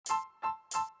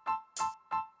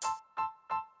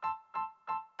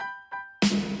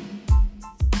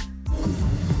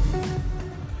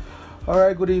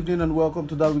Alright, good evening and welcome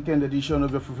to that weekend edition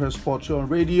of your favorite sports show on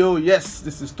radio. Yes,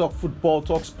 this is Talk Football,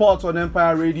 Talk Sports on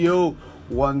Empire Radio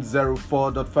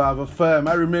 104.5 FM.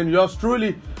 I remain yours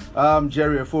truly,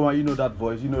 Jerry Efoma. You know that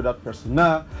voice, you know that person.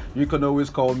 Now, you can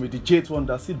always call me the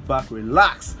J1. Sit back,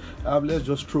 relax. Let's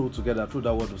just stroll together through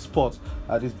that world of sports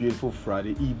this beautiful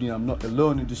Friday evening. I'm not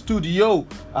alone in the studio.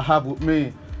 I have with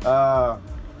me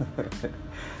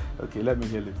okay, let me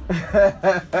hear it.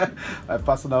 My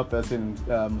personal person,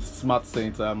 Smart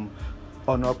Saint,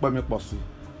 Onokpemi Posse.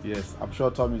 Yes, I'm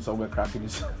sure Tommy is somewhere cracking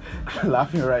his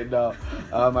laughing right now.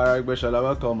 Alright, Beshala,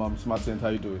 welcome. Smart Saint, how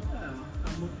you doing?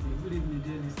 I'm okay. Good evening,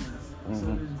 dear listeners. It's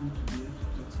always good to be able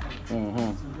to talk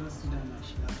about So just sit down and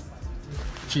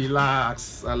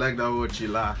chillax. I like that word,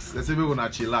 chillax. Let's say we're gonna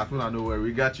chillax. We don't know where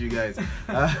we got you guys.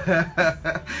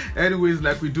 Anyways,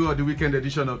 like we do on the weekend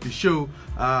edition of the show,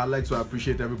 I'd like to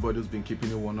appreciate everybody who's been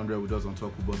keeping it 100 with us on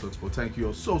Talk Football, Talk Sport. Thank you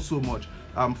all so much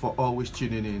for always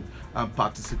tuning in and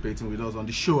participating with us on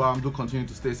the show. Do continue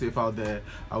to stay safe out there.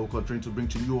 I will continue to bring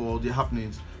to you all the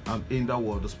happenings in the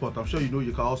world of sport. I'm sure you know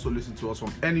you can also listen to us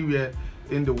from anywhere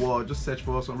in the world. Just search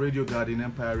for us on Radio Garden,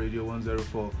 Empire Radio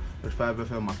 104.5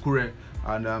 FM Akure,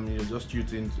 and just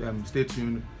stay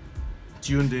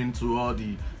tuned in to all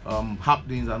the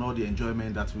happenings and all the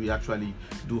enjoyment that we actually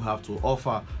do have to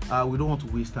offer. We don't want to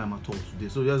waste time at all today,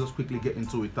 so let's just quickly get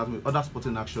into it. With other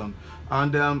sporting action,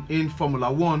 and in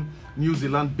Formula 1, New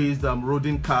Zealand-based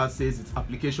Rodin Cars says its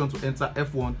application to enter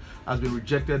F1 has been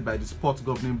rejected by the sports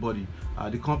governing body.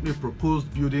 The company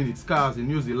proposed building its cars in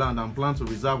New Zealand and plans to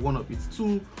reserve one of its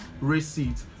 2 race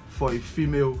seats for a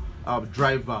female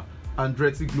driver.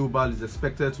 Andretti Global is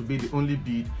expected to be the only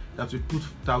bid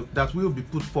that will be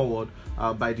put forward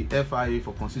by the FIA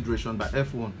for consideration by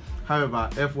F1. However,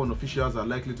 F1 officials are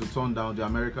likely to turn down the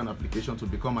American application to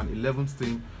become an 11th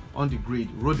team on the grid.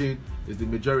 Rodin is the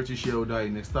majority shareholder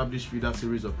in established feeder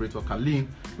series operator Kalin,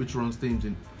 which runs teams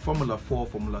in Formula 4,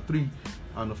 Formula 3,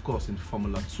 and of course in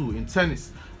Formula 2. In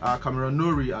tennis, Cameron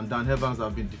Norrie and Dan Evans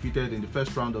have been defeated in the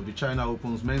first round of the China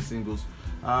Open's men's singles.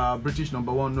 British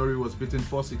number 1 Norrie was beaten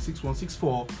 4-6, 6-1,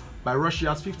 6-4 by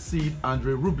Russia's 5th seed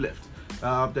Andrei Rublev.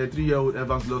 The 3-year-old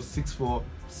Evans lost 6-4,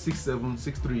 6-7,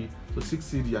 6-3 to 6th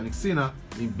seed Yannick Sinner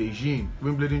in Beijing.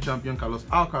 Wimbledon champion Carlos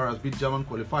Alcaraz beat German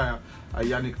qualifier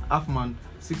Yannick Hoffmann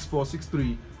 6-4,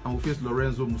 6-3 and will face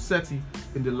Lorenzo Musetti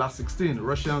in the last 16.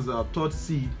 Russians 3rd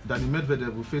seed Dani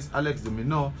Medvedev will face Alex de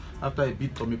Minaur after he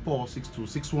beat Tommy Paul 6-2,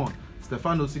 6-1.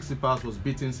 Stefano Tsitsipas was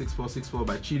beaten 6-4, 6-4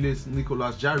 by Chile's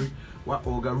Nicolas Jarry, while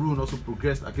Olga Rune also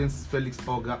progressed against Felix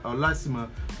Olasima,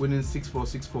 winning 6-4,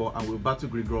 6-4, and will battle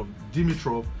Grigor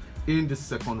Dimitrov in the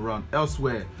second round.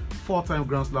 Elsewhere, 4-time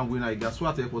Grand Slam winner Iga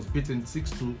Swiatek was beaten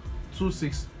 6-2,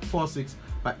 2-6, 4-6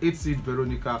 by 8th seed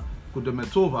Veronika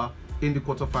Kudermetova in the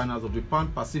quarterfinals of the Pan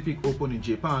Pacific Open in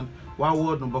Japan, while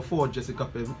world number 4 Jessica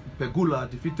Pegula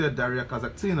defeated Daria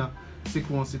Kazakhtina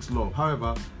 6-1, 6-love.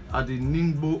 However, at the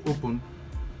Ningbo Open,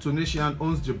 Tunisian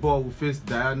Ons Jabeur will face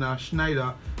Diana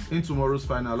Schneider in tomorrow's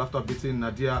final after beating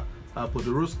Nadia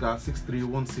Podoroska 6-3,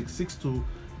 1-6, 6-2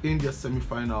 in their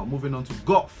semi-final. Moving on to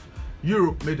golf,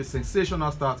 Europe made a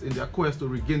sensational start in their quest to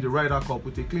regain the Ryder Cup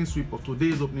with a clean sweep of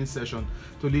today's opening session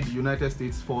to lead the United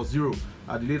States 4-0.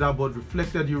 The leaderboard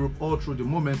reflected Europe all through the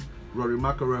moment. Rory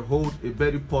McIlroy held a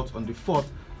birdie putt on the 4th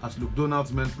as Luke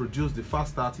Donald's men produced the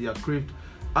fast start he had craved,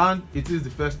 and it is the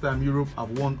first time Europe have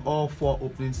won all 4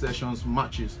 opening sessions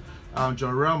matches.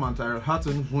 John Rahm and Tyrrell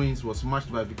Hatton's wins was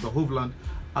matched by Victor Hovland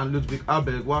and Ludwig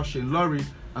Aberg, while Shane Lowry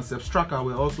and Sepp Straka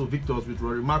were also victors with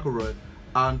Rory McIlroy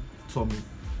and Tommy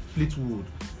Fleetwood.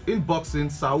 In boxing,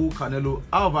 Saul Canelo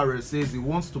Alvarez says he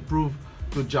wants to prove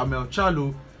to Jamel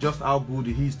Charlo just how good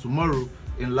he is tomorrow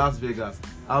in Las Vegas.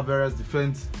 Alvarez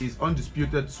defends his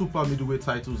undisputed super middleweight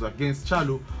titles against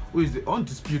Charlo, who is the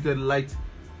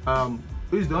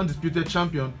undisputed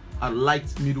champion at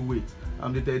light middleweight.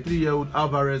 The 33-year-old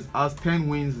Alvarez has 10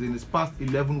 wins in his past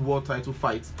 11 world title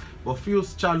fights, but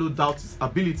feels Charlo doubts his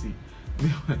ability.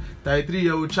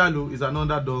 33-year-old Charlo is an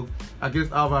underdog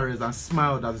against Alvarez and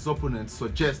smiled as his opponent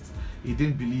suggests he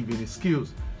didn't believe in his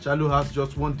skills. Charlo has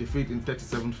just 1 defeat in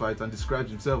 37 fights and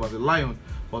describes himself as a lion,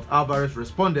 but Alvarez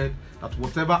responded that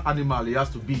whatever animal he has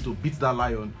to be to beat that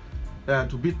lion, that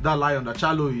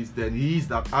Charlo is, then he is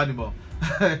that animal.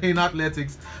 In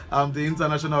athletics, the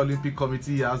International Olympic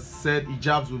Committee has said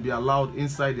hijabs will be allowed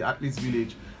inside the athletes'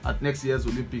 village at next year's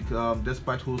Olympic,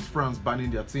 despite host France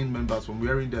banning their team members from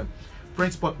wearing them.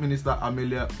 French Sport Minister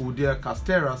Amelia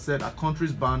Oudéa-Castéra said her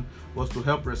country's ban was to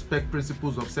help respect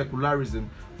principles of secularism,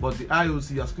 but the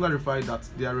IOC has clarified that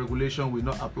their regulation will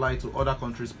not apply to other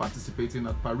countries participating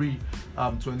at Paris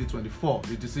 2024.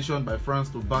 The decision by France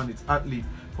to ban its athlete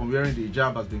from wearing the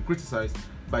hijab has been criticized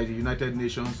by the United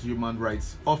Nations Human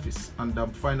Rights Office. And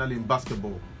finally, in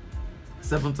basketball,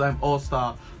 seven-time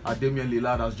All-Star Damian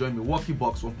Lillard has joined Milwaukee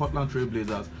Bucks from Portland Trail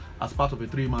Blazers as part of a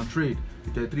three-man trade.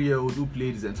 The 33-year-old who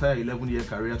played his entire 11-year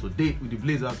career to date with the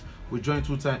Blazers will join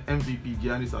two-time MVP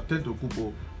Giannis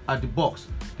Antetokounmpo at the Bucks.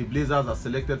 The Blazers have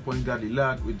selected point guard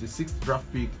Lillard with the 6th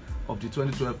draft pick of the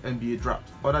 2012 NBA draft.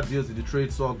 Other deals in the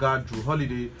trade saw guard Drew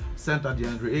Holiday, center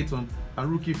DeAndre Ayton,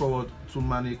 and rookie forward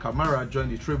Toumani Camara join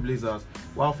the Trail Blazers,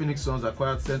 while Phoenix Suns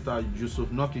acquired center Yusuf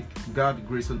Nurkic, guard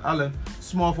Grayson Allen,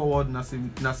 small forward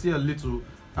Nasir Little,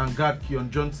 and guard Keon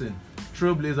Johnson.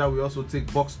 Trail Blazers will also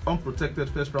take Bucks unprotected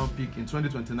first-round pick in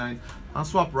 2029 and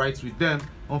swap rights with them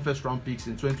on first-round picks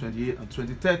in 2028 and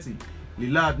 2030.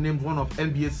 Lillard, named one of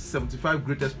NBA's 75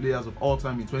 greatest players of all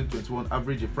time in 2021,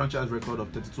 averaged a franchise record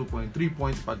of 32.3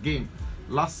 points per game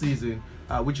last season,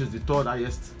 which is the third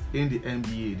highest in the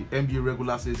NBA. The NBA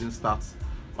regular season starts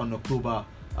on October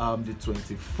the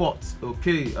 24th.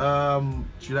 Okay,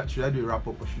 should I do a wrap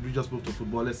up or should we just move to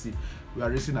football? Let's see. We are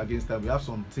racing against time. We have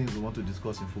some things we want to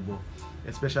discuss in football,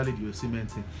 especially the Osimhen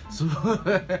thing. So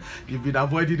you've been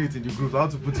avoiding it in the group. I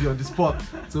want to put you on the spot.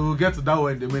 So we'll get to that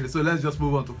one in a minute. So let's just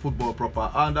move on to football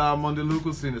proper. And on the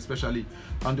local scene, especially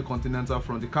on the continental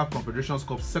front, the CAF Confederations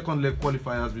Cup second leg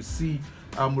qualifiers, we see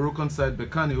Moroccan side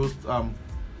Bekane host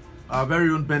our very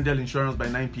own Bendel Insurance by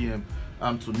 9 p.m.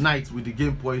 Tonight, with the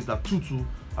game poised at 2-2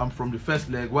 from the first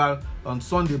leg, while on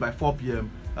Sunday by 4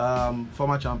 p.m.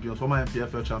 Former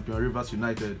MPFL champion Rivers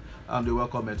United they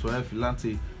welcome Etoile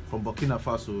Filante from Burkina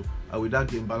Faso with that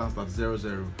game balanced at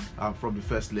 0-0 from the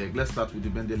first leg. Let's start with the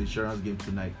Bendel Insurance game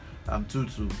tonight.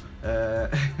 2-2.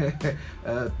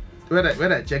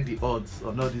 When I check the odds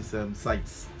on all these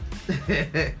sites,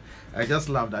 I just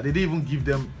laughed that they didn't even give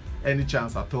them any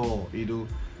chance at all.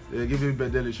 They're giving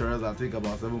Bendel Insurance, I think,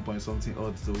 about 7 point something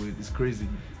odds, so it's crazy.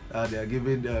 They are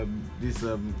giving this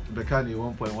Bekane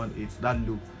 1.18. That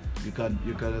low, you can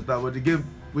understand. But the game,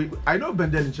 I know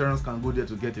Bendel Insurance can go there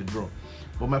to get a draw,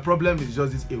 but my problem is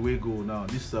just this away goal now.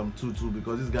 This 2-2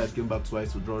 because these guys came back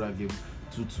twice to draw that game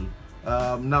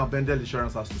 2-2. Now Bendel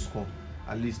Insurance has to score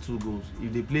at least 2 goals.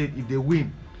 If they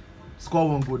win, score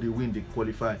 1 goal, they win, they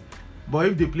qualify. But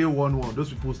if they play 1-1, those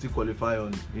people still qualify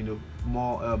on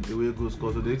more away goals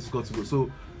score, so they just got to go. So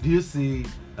do you see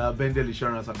Bendel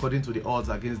Insurance, according to the odds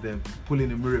against them,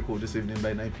 pulling a miracle this evening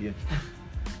by 9 p.m?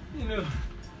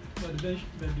 For the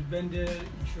Bendel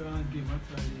Insurance game,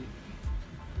 actually,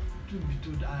 to be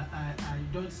told, I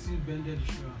don't see Bendel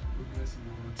Insurance progressing,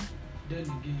 but then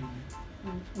again,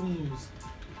 who knows?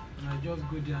 And I just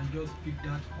go there and just pick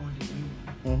that all the way,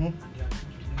 and they are to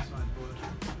the next one.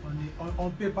 But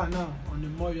on paper now, on a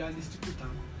more realistic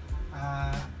term,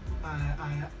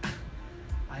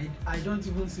 I don't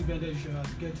even see Bendel Insurance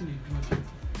getting a draw.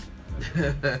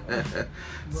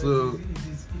 So it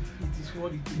is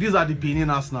what it is. These are the Benin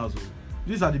Arsenals.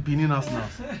 These are the Benin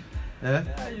Arsenals. Yeah,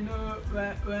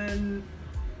 when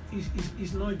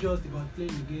it's not just about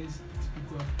playing against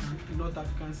typical North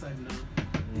African side now.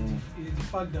 It is the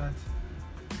fact that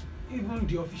even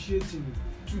the officiating,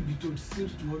 to be told,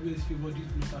 seems to always favor these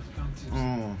North African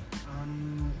teams.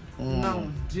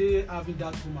 Now they having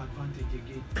that home advantage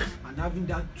again, and having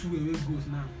that 2 away goals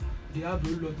now, they have a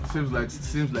whole lot of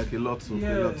seems like a lot to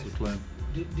climb.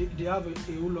 They have a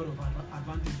whole lot of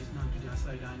advantages now to their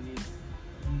side, and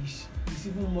it's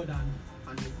even more than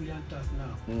an equivalent task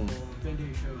now for Bendel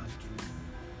Insurance to.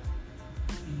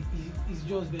 It's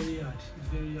just very hard. It's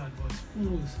very hard, but who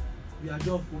knows? We are just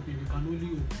hoping. We can only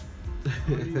hope. But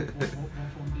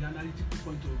from the analytical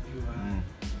point of view,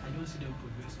 I don't see them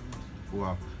progressing much.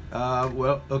 Wow.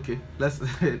 Well, okay. Let's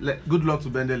good luck to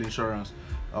Bendel Insurance.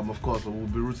 Of course, we'll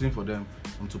be rooting for them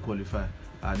to qualify.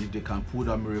 And if they can pull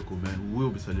that miracle, man, we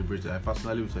will be celebrating. I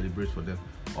personally will celebrate for them.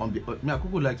 I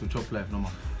could like to chop life,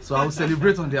 normal. So I will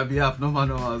celebrate on their behalf,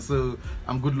 normal. So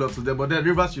I'm good luck to them. But then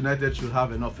Rivers United should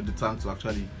have enough in the tank to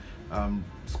actually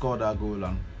score that goal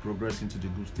and progress into the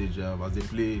group stage as they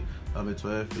play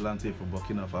Etoile Filante for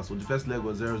Burkina Faso. The first leg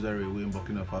was 0-0 away in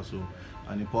Burkina Faso,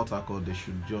 and in Port Harcourt they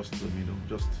should just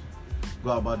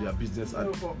go about their business.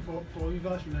 For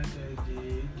Rivers United,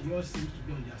 the odds seems to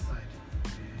be on their side.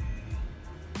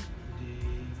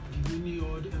 The winning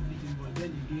odd, everything, but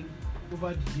then again,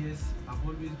 over the years, I've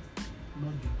always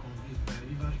not been convinced by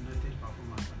Rivers United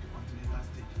performance on the continental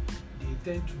stage. They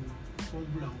tend to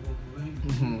fumble and wobble when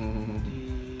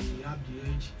they have the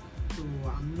edge. So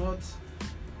I'm not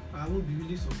I won't be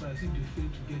really surprised if they fail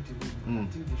to get a win. I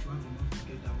think they should have enough to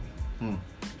get that win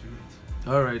tonight.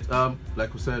 All right.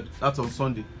 Like we said, that's on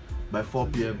Sunday by 4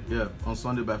 p.m. Yeah, on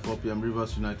Sunday by 4 p.m.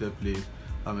 Rivers United play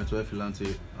Etoile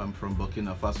Filante from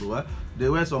Burkina Faso. Well,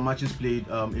 there were some matches played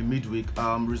in midweek.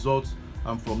 Results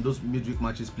from those midweek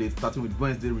matches played, starting with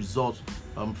Wednesday results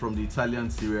from the Italian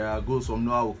Serie A. Goals from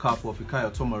Noah Okafor, Fikayo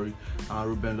Tomori, and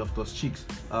Ruben Loftus-Cheek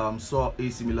saw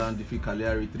AC Milan defeat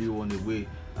Cagliari 3-1 away.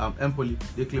 Empoli,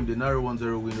 they claimed a narrow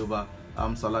 1-0 win over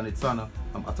Salernitana.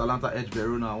 Atalanta edged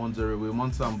Verona 1-0 away.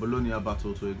 Monza and Bologna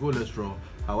battled to a goalless draw.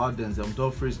 While Denzel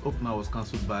Dumfries' opener was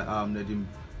cancelled by Nedim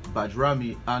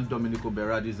Bajrami and Domenico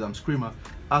Berardi's screamer,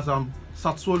 as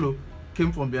Sassuolo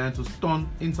came from behind to stun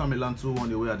Inter Milan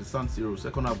 2-1 away at the San Siro.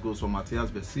 Second half goals from Matthias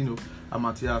Vecino and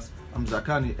Matthias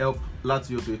Zaccagni helped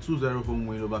Lazio to a 2-0 home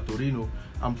win over Torino.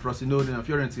 Frosinone and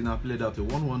Fiorentina played out a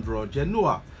 1-1 draw.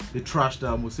 Genoa, they trashed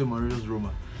Jose Mourinho's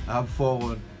Roma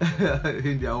 4-1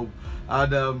 in their home.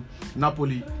 And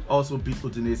Napoli also beat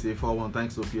Udinese 4-1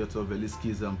 thanks to Pietro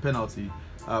Velischi's penalty.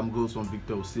 Goals from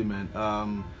Victor Osimhen,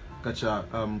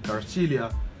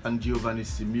 Kvaratskhelia, and Giovanni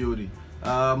Simeone.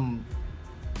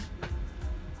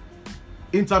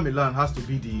 Inter Milan has to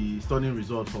be the stunning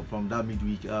result from that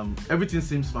midweek. Everything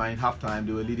seems fine. Halftime,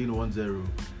 they were leading 1-0.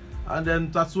 And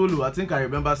then Sassuolo, I think I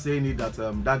remember saying it that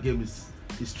that game is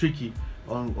tricky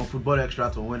on Football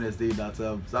Extract on Wednesday. That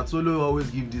Sassuolo always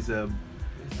give this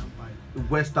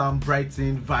West Ham,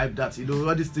 Brighton vibe that,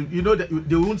 all this team, that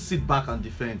they won't sit back and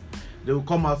defend. They will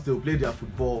come out, they will play their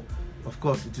football. Of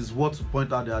course, it is worth to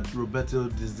point out that Roberto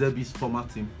De Zerbi's former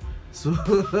team. So,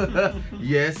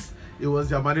 yes, it was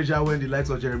their manager when the likes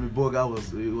of Jeremy Boga was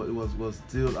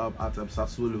still at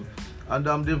Sassuolo.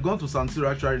 And they've gone to San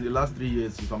Siro actually in the last 3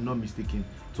 years, if I'm not mistaken,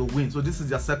 to win. So this is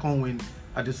their second win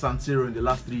at the San Siro in the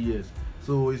last 3 years.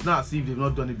 So it's not as if they've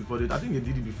not done it before. I think they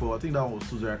did it before. I think that one was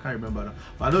 2-0. I can't remember now.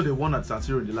 But I know they won at San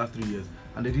Siro in the last 3 years,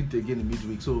 and they did it again in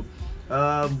midweek. So,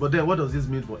 but then what does this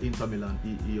mean for Inter Milan,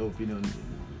 in your opinion?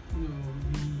 We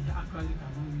actually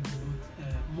cannot win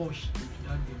much with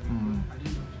that game. At the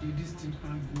end of the day, these teams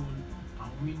can't go on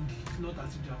and win. It's not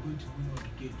as if they are going to win all the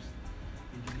games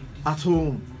in the league. At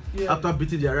home, after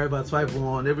beating their rivals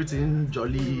 5-1, everything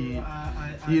jolly.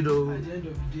 At the end of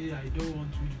the day, I don't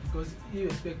want to, because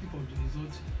irrespective of the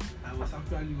result, I was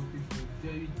actually hoping for a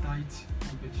very tight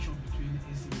competition between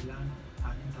AC Milan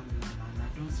and Inter Milan, and I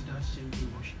don't see that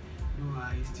changing much. Though I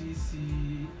still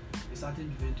see a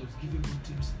certain Juventus giving both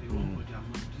teams a run for their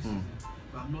money this season,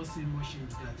 but I'm not seeing much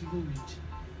change that. Even with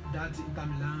that Inter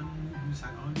Milan lose, I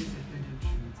can only expect them to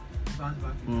bounce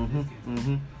back in this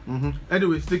game.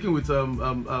 Anyway, sticking with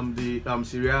the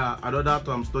Serie A,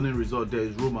 another stunning result there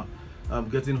is Roma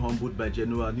getting humbled by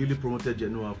Genoa, newly promoted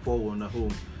Genoa 4-1 at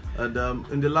home. And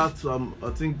in the last,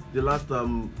 I think the last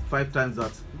 5 times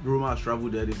that Roma has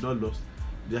travelled there, they've not lost.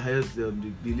 The highest, the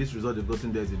least result they've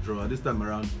gotten there is a draw. This time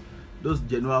around, those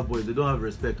Genoa boys, they don't have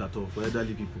respect at all for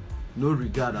elderly people. No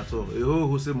regard at all. A whole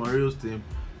Jose Mourinho's team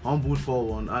humbled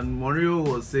 4-1, and Mourinho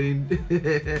was saying,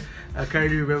 I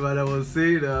can't remember, I was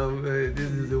saying,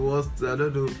 this is the worst. I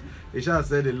don't know. He should have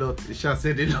said a lot. He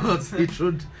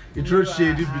threw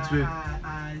shade in between.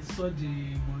 I saw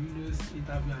the Mourinho's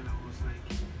interview and I was like,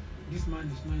 this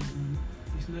man is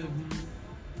not even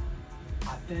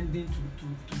attending to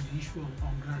the issue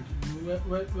on ground.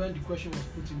 When the question was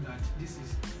put in that this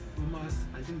is Roma's,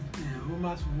 I think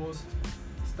Roma's worst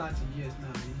start in years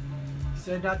now, he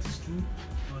said that is true,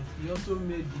 but he also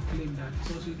made the claim that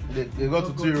it's also true. They got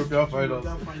to 2 European finals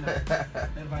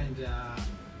ever in their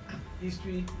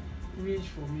history, which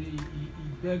for me he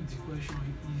begged the question: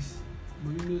 is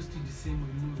Mourinho still the same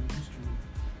Mourinho we used to know?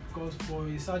 Because for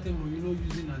a certain Mourinho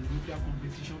using an European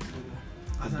competition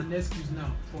as an excuse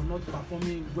now for not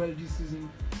performing well this season,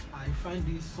 I find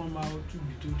this somehow to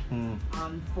be told.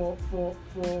 And for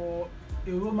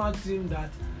a Roma team that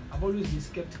I've always been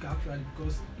skeptical actually,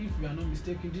 because if we are not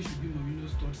mistaken, this should be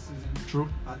Mourinho's 3rd season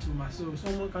at Roma. So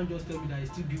someone can just tell me that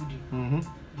he's still building.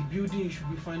 The building should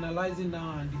be finalizing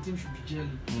now and the team should be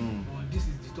gelling. But this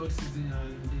is the 3rd season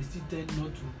and they still tend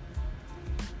not to.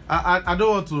 I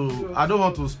don't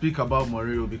want to speak about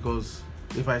Mourinho, because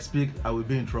if I speak, I will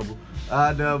be in trouble.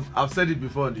 And I've said it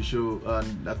before on the show,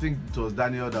 and I think it was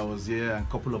Daniel that was here and a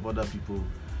couple of other people.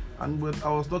 And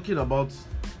I was talking about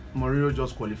Mourinho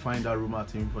just qualifying that Roma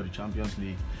team for the Champions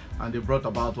League, and they brought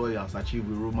about what he has achieved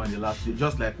with Roma in the last year,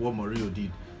 just like what Mourinho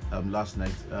did last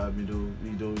night.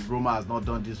 Roma has not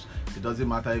done this. It doesn't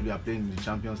matter if you are playing in the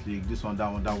Champions League, this one,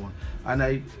 that one, that one. And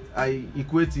I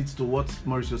equate it to what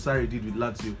Mauricio Sarri did with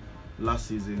Lazio last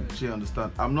season. You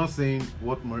understand? I'm not saying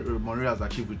what Mourinho has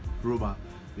achieved with Roma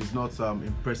is not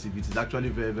impressive. It is actually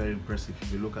very, very impressive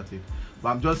if you look at it. But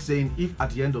I'm just saying, if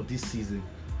at the end of this season,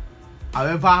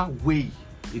 however way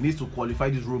he needs to qualify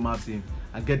this Roma team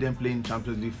and get them playing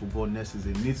Champions League football next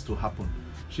season, needs to happen.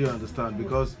 You understand?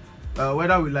 Because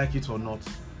whether we like it or not,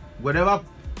 whatever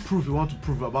proof he wants to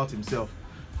prove about himself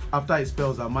after his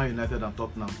spells at Man United and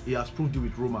Tottenham, he has proved it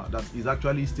with Roma that he's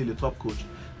actually still a top coach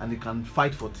and he can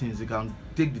fight for things. He can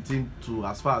take the team to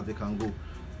as far as they can go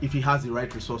if he has the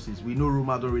right resources. We know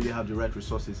Roma don't really have the right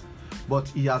resources, but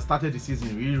he has started the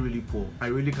season really, really poor. I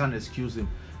really can't excuse him,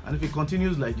 and if he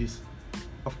continues like this,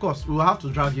 of course we will have to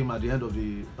drag him at the end of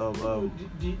the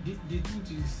the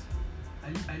truth is,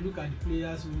 I look at the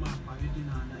players Roma are parading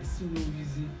and I see no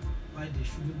reason why they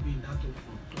shouldn't be in that top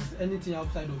four. Because anything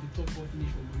outside of the top four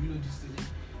finish for Mourinho this season,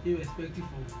 irrespective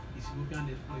of his European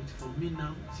exploits, for me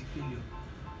now is a failure.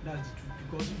 That's the truth.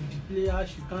 Because with the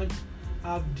players, you can't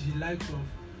have the likes of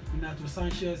Renato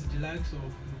Sanchez, the likes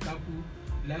of Lukaku,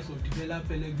 the likes of Dybala,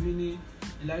 Pellegrini,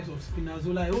 the likes of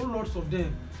Spinazzola, a whole lots of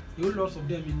them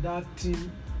in that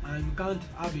team, and you can't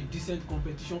have a decent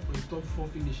competition for a top four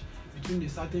finish between a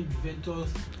certain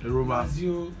Juventus,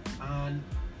 Lazio, and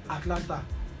Atlanta.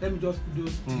 Let me just put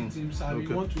those three teams. I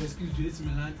really want to excuse AC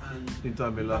Milan and Inter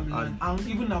Milan and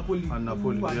even Napoli,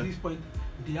 who at yeah. this point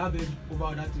they have edge over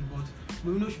other teams, but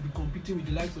Mourinho should be competing with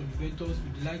the likes of Juventus,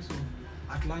 with the likes of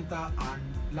Atlanta and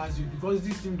Lazio, because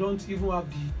this team don't even have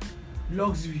the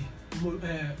luxury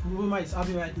Roma is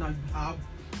having right now.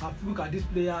 I've looked at these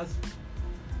players,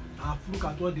 I've looked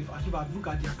at what they've achieved, I've looked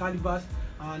at their calibers,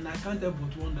 and I can't help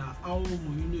but wonder how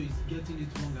Mourinho is getting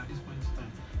it wrong at this point in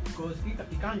time. Because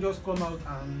he can't just come out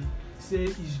and say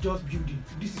he's just building.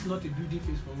 This is not a building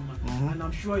phase for Roma. And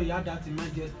I'm sure he had that in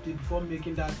mind yesterday before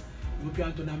making that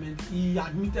European tournament. He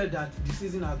admitted that the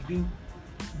season has been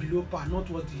below par, not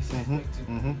what he's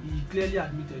expecting. He clearly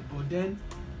admitted. But then,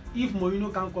 if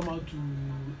Mourinho can't come out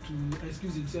to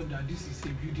excuse himself that this is a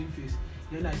building phase,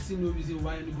 then I see no reason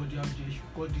why anybody out there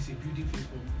should call this a building phase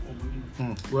for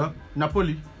Mourinho. Well,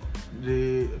 Napoli,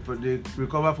 they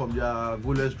recover from their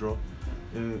goalless draw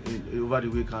over the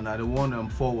weekend, and they won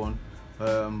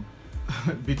 4-1,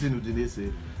 beating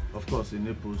Udinese, of course, in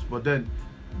Naples. But then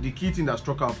the key thing that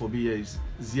struck out for me here is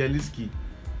Zielinski.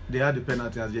 They had the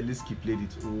penalty and Zielinski played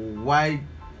it. Why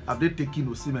have they taken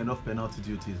Osimhen off penalty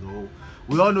duties? Oh,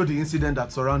 we all know the incident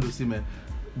that surrounds Osimhen.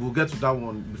 We'll get to that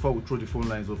one before we throw the phone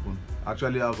lines open. I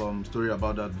actually have story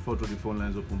about that before we throw the phone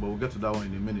lines open, but we'll get to that one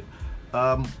in a minute.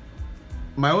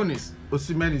 My own is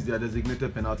Osimhen is their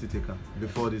designated penalty taker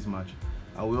before this match.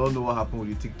 And we all know what happened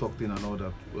with the TikTok thing and all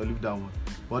that. We'll leave that one.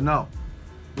 But now,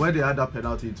 when they had that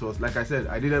penalty, it was, like I said,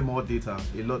 I needed more data.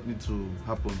 A lot need to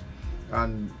happen.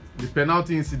 And the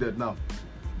penalty incident now,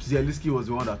 Zielinski was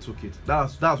the one that took it.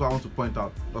 That's what I want to point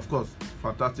out. Of course,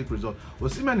 fantastic result.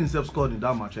 Osimhen himself scored in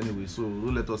that match anyway, so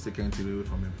don't let us take anything away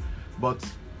from him. But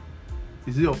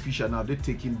is it official now? They're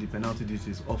taking the penalty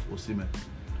duties off Osimhen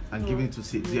and giving it to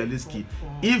Zielinski.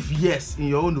 If yes, in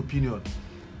your own opinion,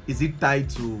 is it tied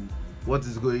to what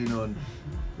is going on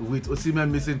with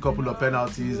Osimhen missing a couple of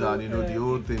penalties and the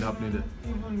whole thing happening there?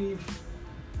 Even if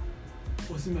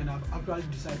Osimhen have actually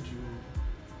decided to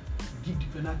give the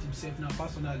penalty himself now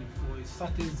personally for a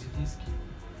certain Zielinski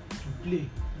to play,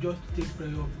 just to take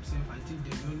pressure off himself, I think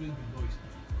there will always be noise.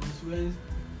 Because when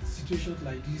situations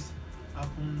like this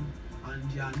happen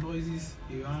and there are noises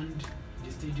around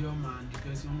the stadium and the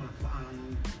dressing room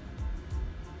and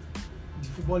the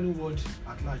footballing world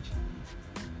at large,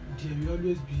 there will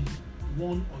always be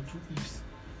one or two ifs.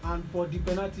 And for the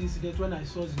penalty incident, when I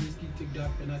saw Zielinski take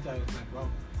that penalty, I was like, wow,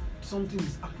 something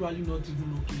is actually not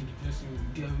even okay in the dressing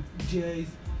room. There is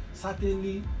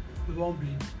certainly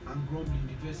rumbling and grumbling in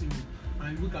the dressing room.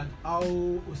 And look at how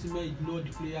Osimhen ignored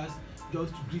the players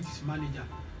just to greet his manager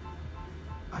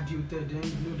at the hotel. Then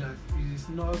you know that it is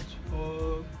not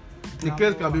all. The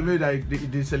case can be made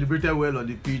that they celebrated well on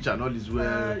the pitch and all is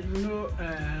well.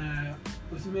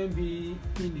 Osimhen being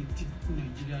a typical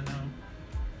Nigeria now,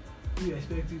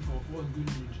 irrespective of what's going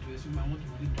on in the dressing room, I want to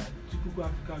believe that typical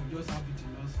Africa, we just have it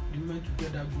in us. The moment to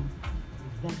get that goal,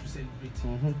 we want to celebrate.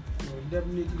 So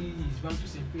definitely he's bound to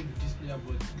celebrate with this player,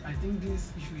 but I think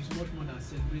this issue is much more than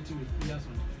celebrating with players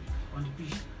on the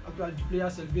pitch. Actually, the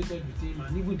players celebrated with him,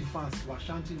 and even the fans were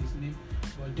chanting his name.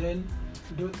 But then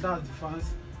that's the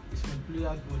fans, it's for the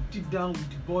players. But deep down with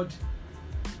the board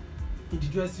in the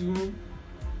dressing room,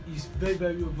 it's very,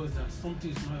 very obvious that something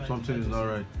is not right. Something is not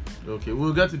right. Okay,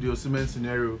 we'll get to the Osimhen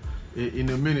scenario in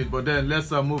a minute. But then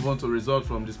let's move on to results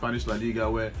from the Spanish La Liga,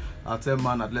 where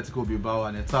 10-man Atletico Bilbao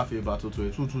and Getafe battled to a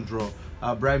 2-2 draw.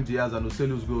 Brahim Diaz and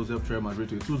Oselu's goals helped Real Madrid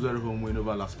to a 2-0 home win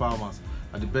over Las Palmas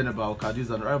at the Bernabeu. Cadiz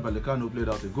and Rayo Vallecano played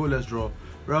out a goalless draw.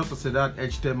 Real Sociedad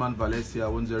edged 10-man Valencia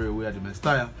 1-0 away at the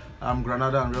Mestalla.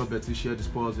 Granada and Real Betis shared the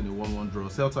spoils in a 1-1 draw.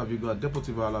 Celta Vigo and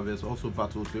Deportivo Alaves also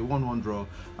battled to a 1-1 draw.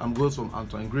 Goals from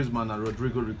Antoine Griezmann and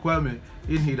Rodrigo Riquelme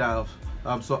in heat-off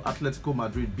saw Atletico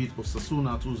Madrid beat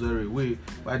Osasuna 2-0 away,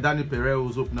 while Dani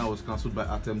Pereira's opener was cancelled by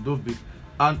Artem Dovbyk,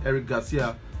 and Eric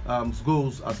Garcia's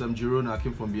goals as Girona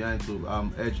came from behind to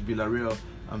edge Villarreal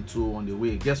 2 on the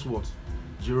way. Guess what?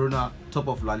 Girona top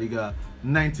of La Liga,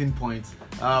 19 points.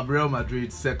 Real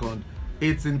Madrid second,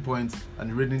 18 points,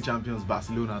 and the reigning champions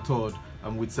Barcelona third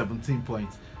with 17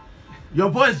 points. Your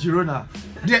boys Girona,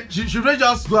 should we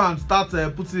just go and start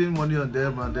putting money on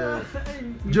them and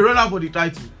Girona for the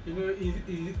title? You know,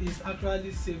 it's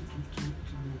actually safe to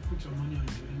put your money on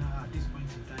Girona at this point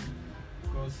in time,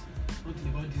 because one thing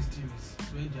about this team is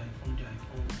when they are in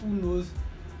form, who knows,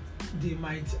 they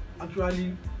might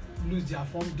actually lose their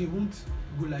form. They won't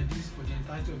go like this for the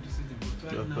entirety of the season,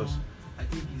 but right now I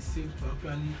think it's safe to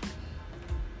actually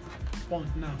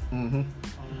punt now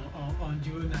on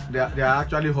Girona. They are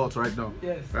actually hot right now.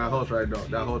 Yes, they are hot right now.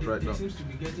 They are hot right now. They seems to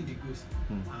be getting the goals,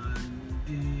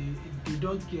 and they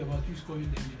don't care about you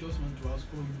scoring them. They just want to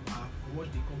outscore you. I've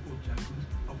watched a couple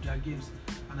of their games,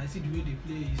 and I see the way they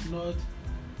play. It's not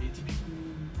a typical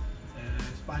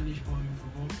Spanish boring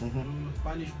football. You know,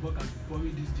 Spanish football can be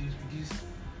boring these days with these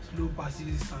slow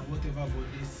passes and whatever,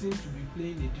 but they seem to be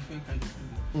playing a different kind of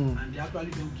football, and they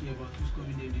actually don't care about you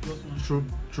scoring them. They just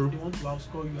want they want to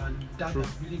outscore you, and that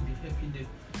has really been helping them.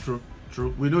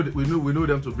 True. We know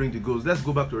them to bring the goals. Let's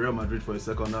go back to Real Madrid for a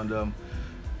second, and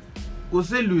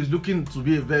Oselu is looking to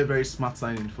be a very, very smart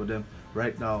signing for them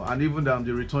right now, and even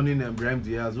the returning Brahim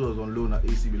Diaz, who was on loan at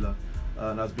AC Milan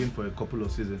and has been for a couple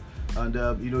of seasons, and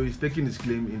he's taking his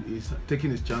he's taking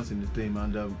his chance in his team,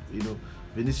 and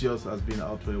Vinicius has been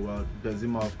out for a while.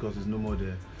 Benzema, of course, is no more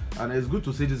there, and it's good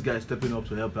to see this guy stepping up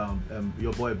to help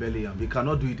your boy Bellingham. He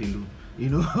cannot do it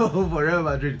alone, for Real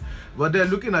Madrid. But then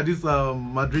looking at this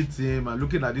Madrid team and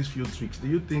looking at these few tweaks, do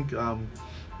you think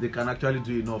they can actually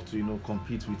do enough to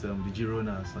compete with the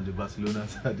Gironas and the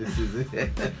Barcelonas this season?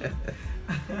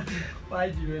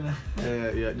 Why Girona?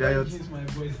 Yeah. Why my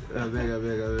voice? I beg.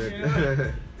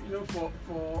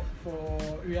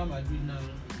 For Real Madrid now, you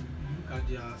look at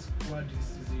their squad this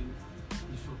season,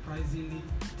 it's surprisingly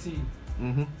thin.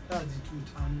 That's the truth.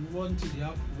 And one thing they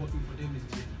have working for them is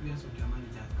the experience of their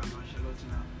manager, Carlo Ancelotti.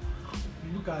 Now,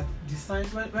 you look at the sign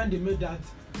when they made that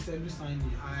Osimhen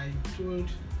signing. I told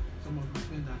some of my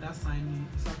friends that signing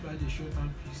is actually a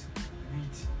short-term fix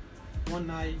with one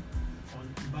eye on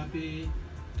Mbappe,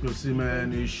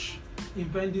 Osimhen-ish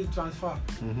impending transfer,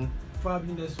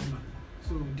 probably next summer.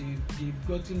 So they've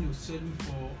gotten Osimhen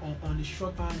on a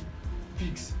short-term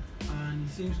fix, and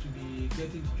he seems to be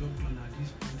getting the job done at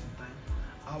this point in time.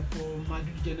 And for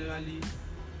Madrid generally,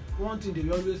 one thing they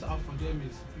always have for them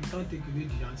is you can't take away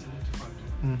the Ancelotti factor.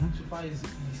 So far as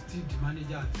he's still the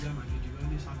manager at Real Madrid, you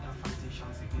always have that fighting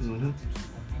chance against other teams to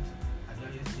compete at the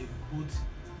highest level, both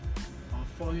on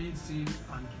foreign scene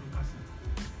and local scene.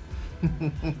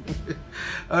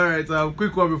 All right,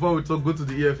 quick one before we go to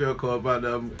the EFL Cup.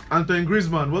 And Antoine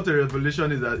Griezmann, what a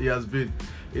revelation is that he has been.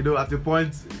 At a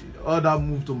point, all that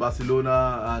moved to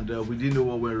Barcelona, and we didn't know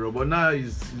what went wrong. But now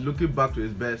he's looking back to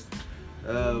his best.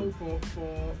 For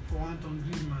Antoine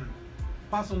Griezmann,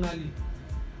 personally,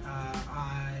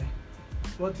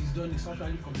 what he's done is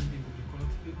actually commendable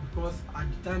because at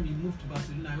the time he moved to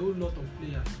Barcelona, a whole lot of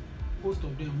players, most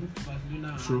of them moved to Barcelona,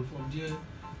 and from there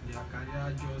their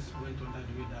career just went under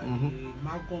the radar. The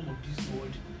Malcolm of this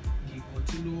world, the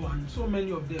Coutinho, and so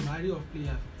many of them, array of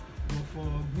players. But for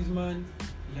Griezmann,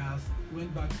 he has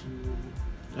went back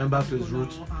to his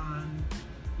roots, and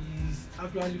he's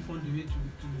actually found a way to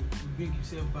bring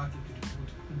himself back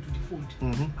into the fold,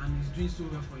 and he's doing so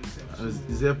well for himself. So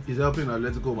he's helping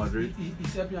Atletico Madrid.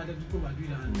 He's helping Atletico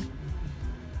Madrid, and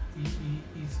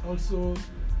he's also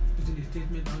putting a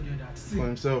statement out there that for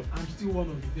himself, I'm still one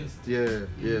of the best.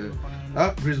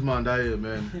 Griezmann,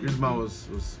 man. Griezmann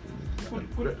was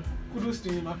kudos to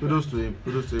him. Kudos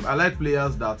to him. I like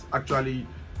players that actually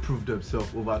prove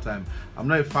themselves over time. I'm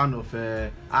not a fan of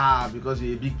because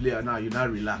you're a big player now, you're not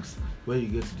relaxed when you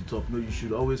get to the top. No, you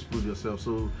should always prove yourself.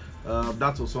 So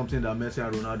that was something that Messi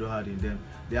and Ronaldo had in them.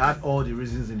 They had all the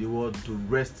reasons in the world to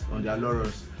rest on their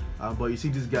laurels. But you see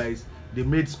these guys, they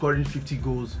made scoring 50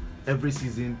 goals every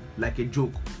season like a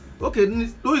joke. Okay,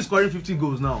 who is scoring 50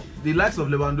 goals now? The likes of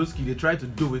Lewandowski, they try to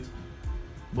do it.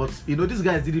 But these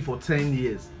guys did it for 10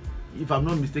 years. if I'm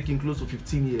not mistaken, close to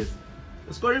 15 years.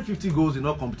 Scoring 50 goals in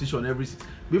all competition every season.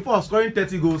 Before, scoring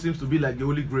 30 goals seems to be like the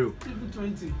holy grail. Even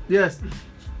 20. Yes.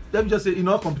 Let me just say, in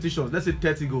all competitions, let's say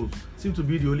 30 goals seem to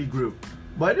be the holy grail.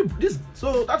 But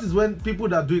so that is when people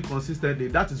that do it consistently,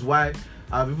 that is why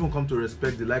I've even come to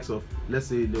respect the likes of, let's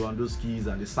say, Lewandowski's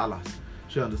and the Salahs.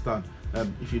 Sure, you understand?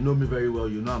 If you know me very well,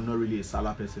 you know I'm not really a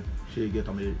Salah person. Sure, you get,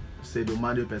 I'm a Sadio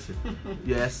Mane person.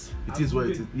 Yes, it is what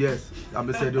it is. Yes, I'm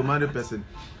a Sadio Mane person.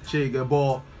 Sure, you get,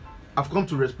 but I've come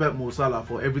to respect Mo Salah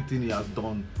for everything he has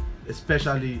done,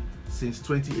 especially since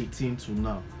 2018 to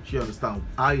now. Sure, you understand?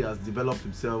 How he has developed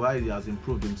himself, how he has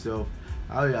improved himself,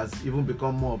 how he has even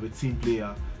become more of a team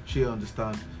player. Sure, you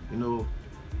understand? You know,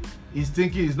 he's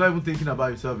not even thinking about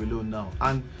himself alone now,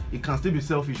 and he can still be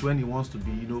selfish when he wants to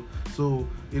be, you know. So,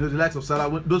 you know, the likes of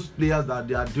Salah, those players that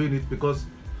they are doing it because,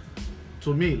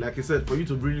 to me, like I said, for you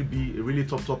to really be a really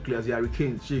top player, the Harry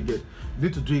Kane, you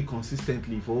need to do it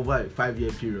consistently for over a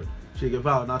 5-year period. If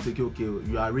I will now take okay,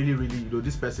 you are really, you know,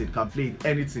 this person can play in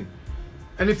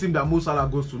anything that Mo Salah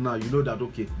goes to now, you know that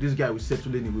okay, this guy will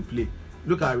settle in, he will play.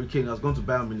 Look at Harry Kane, has gone to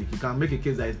Bayern Munich. You can make a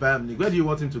case that it's Bayern Munich. Where do you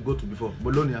want him to go to before?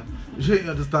 Bologna. You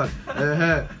understand?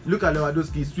 Look at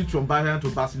Lewandowski, he switched from Bayern to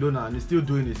Barcelona and he's still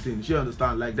doing his thing. You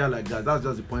understand? Like that. That's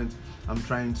just the point I'm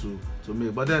trying to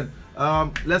make. But then,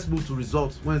 let's move to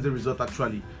results. When's the result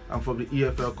actually? From the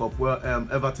EFL Cup, where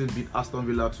Everton beat Aston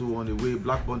Villa 2-1 away.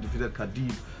 Blackburn defeated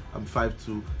Cardiff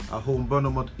 5-2 at home.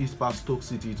 Bournemouth East passed Stoke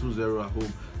City 2-0 at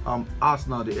home.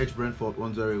 Arsenal, they edged Brentford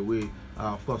 1-0 away.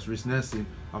 Of course, Reece Nelson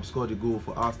scored a goal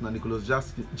for Arsenal. Nicholas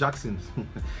Jackson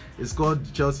he scored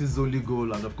Chelsea's only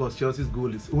goal, and of course, Chelsea's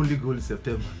only goal is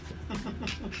September.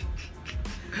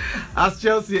 As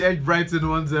Chelsea edged Brighton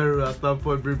 1-0 at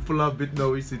Stamford Bridge, Fulham beat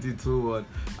Norwich City 2-1.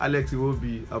 Alex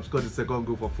Iwobi scored the second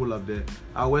goal for Fulham there.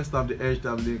 At West Ham, they edged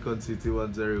Lincoln City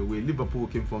 1-0 away. Liverpool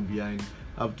came from behind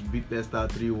to beat Leicester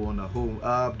 3-1 at home.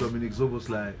 Dominic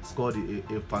Szoboszlai scored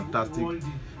a fantastic,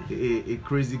 a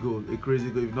crazy goal. If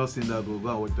you've not seen that goal, go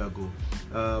and watch that goal.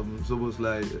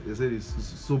 Szoboszlai, they said it's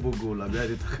Sobo goal,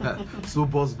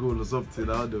 Sobos goal or something.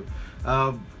 I don't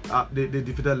know. They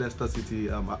defeated Leicester City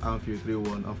at Anfield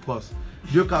 3-1. Of course,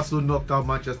 Newcastle knocked out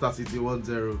Manchester City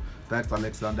 1-0. Thanks to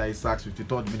Alexander Isak's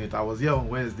 53rd minute. I was here on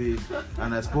Wednesday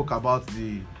and I spoke about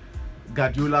the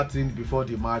Guardiola thing before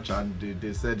the match, and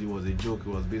they said it was a joke, it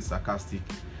was being sarcastic.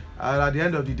 And at the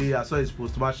end of the day, I saw his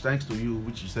post-match, thanks to you,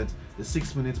 which you said the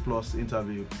 6-minute plus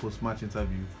interview, post-match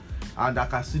interview, and I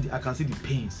can see the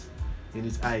pains in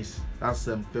his eyes. That's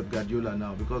Pep Guardiola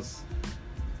now, because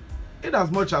in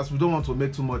as much as we don't want to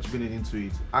make too much meaning into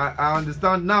it, I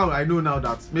understand now. I know now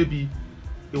that maybe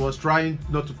he was trying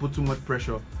not to put too much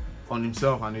pressure on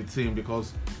himself and his team,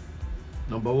 because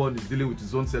number one, he's dealing with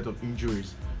his own set of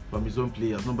injuries from his own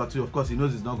players. Number two, of course, he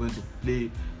knows he's not going to play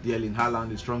the Erling Haaland,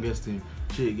 the strongest team.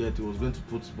 He was going to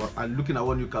put, and looking at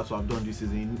what Newcastle have done this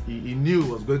season, he knew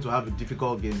he was going to have a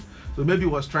difficult game. So maybe he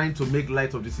was trying to make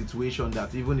light of the situation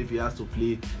that even if he has to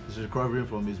play, he's recovering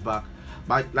from his back.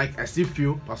 But like, I still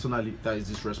feel personally that is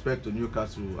disrespect to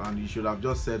Newcastle, and he should have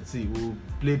just said, see, we'll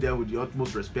play there with the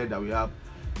utmost respect that we have.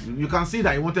 You can see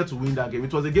that he wanted to win that game.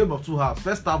 It was a game of two halves.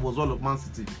 First half was all of Man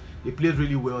City. They played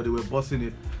really well, they were bossing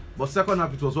it. But second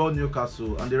half, it was all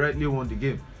Newcastle, and they rightly won the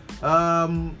game.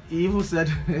 He even said,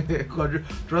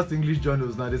 trust English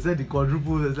journals now, they said the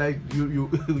quadruple is like, you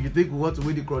think we want to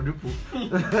win the quadruple.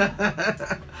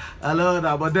 I love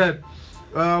that. But then,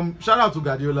 shout out to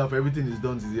Guardiola for everything he's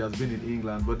done since he has been in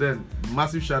England. But then,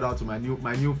 massive shout out to my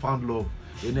newfound love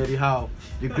in Eddie Howe,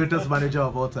 the greatest manager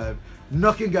of all time,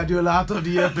 knocking Guardiola out of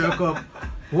the EFL Cup.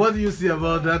 What do you see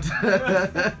about that?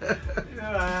 You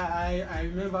know, I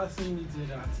remember saying it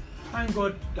that thank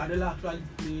God Guardiola actually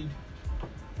played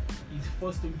his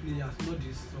first team players, not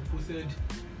his supposed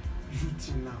youth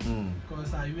team now.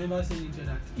 Because I remember saying it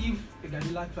that if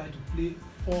Guardiola tried to play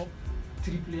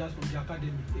 3 players from the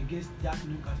academy against that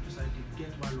Newcastle side, they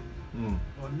get one.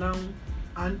 But now,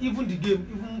 and even the game,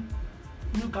 even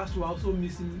Newcastle were also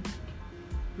missing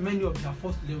many of their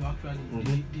first level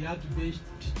actually. They had to bench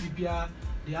Trippier.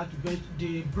 They had to bench.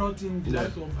 They brought in the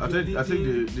likes of. I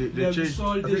think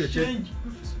they changed.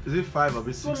 Is it 5 or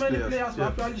 6 players? So many players were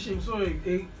actually changed. So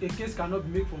a case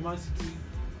cannot be made for Man City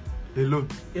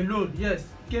alone. Yes,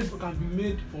 case can be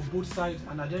made for both sides.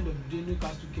 And at the end of the day,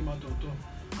 Newcastle came out on top.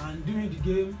 And during the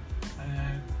game,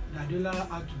 Guardiola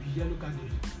had to be yellow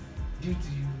carded due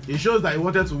to. It shows that he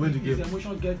wanted to win the game. His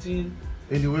emotion getting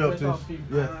in the way of things.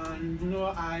 Yeah. And you know,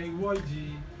 I watched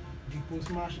the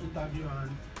post-match interview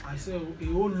and I saw a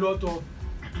whole lot of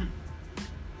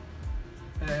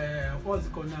what's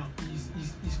it called now?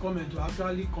 His comment to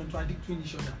actually contradicting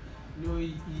each other. You know,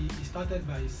 he started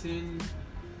by saying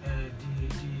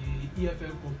the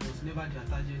EFL Cup was never their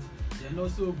target. Then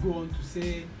also go on to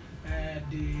say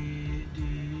the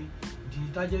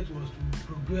target was to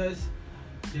progress.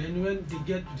 Then when they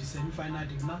get to the semi-final,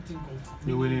 they not think of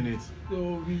winning it.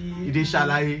 So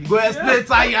go explain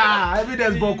tire.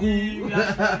 Evidence boku.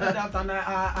 And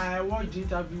I watched the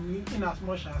interview. In as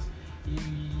much as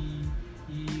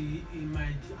he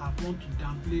might have want to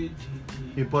downplay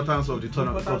the importance of the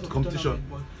tournament competition,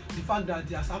 but the fact that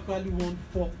he has actually won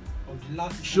 4 of the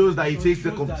last shows that he takes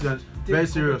the competition very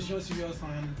serious.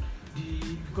 And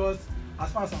because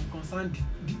as far as I'm concerned,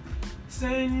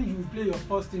 saying you play your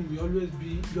first team will always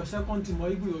be your second team, or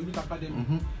even your youth academy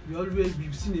will always be.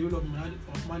 We've seen a lot of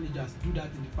managers do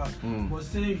that in the past. But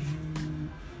saying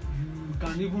you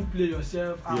can even play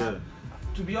yourself.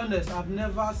 To be honest, I've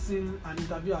never seen an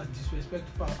interview as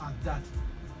disrespectful as that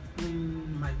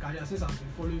in my career since I've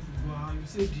been following football. And you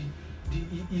say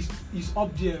he's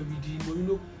up there with the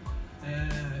Mourinho.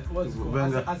 What's it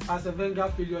called? As a Wenger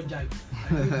failure jibe.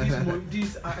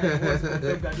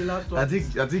 I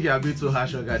think you're a bit too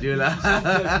harsh on Guardiola.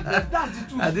 That's the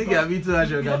truth. I think you're a bit too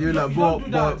harsh on Guardiola.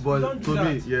 But to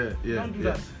me,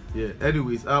 yeah.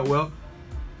 Anyways, well,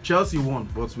 Chelsea won,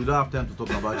 but we don't have time to talk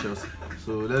about Chelsea.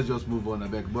 So let's just move on a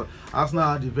bit. But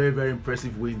Arsenal had a very, very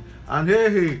impressive win. And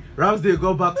hey, Ramsdale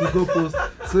go back to goalpost.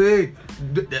 So hey,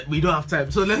 we don't have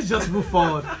time. So let's just move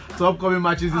forward to upcoming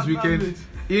matches this weekend.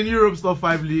 In Europe's top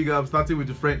 5 league, starting with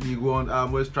the French League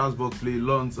 1, where Strasbourg play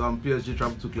Lens, PSG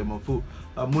travel to Clermont-Foot,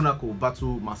 Monaco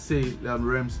battle Marseille,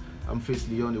 Reims face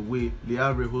Lyon away, Le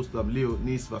Havre host Lille,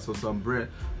 Nice versus Brest,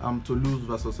 Toulouse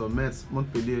versus Metz,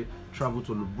 Montpellier travel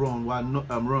to Lebrun, while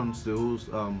Reims they host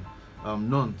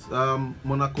Nantes,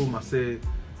 Monaco, Marseille,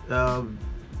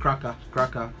 Cracker,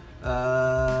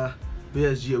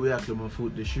 PSG away at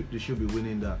Clermont-Foot. They should be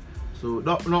winning that. So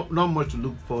not much to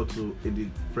look forward to in the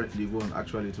French League 1,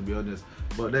 actually, to be honest.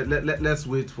 But let's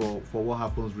wait for what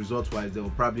happens results-wise. They will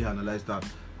probably analyze that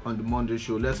on the Monday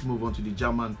show. Let's move on to the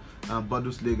German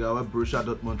Bundesliga, where Borussia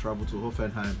Dortmund travel to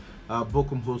Hoffenheim.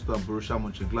 Bochum host Borussia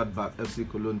Mönchengladbach. FC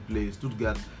Cologne plays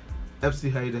Stuttgart.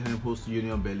 FC Heidenheim hosts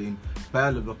Union Berlin.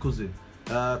 Bayer Leverkusen.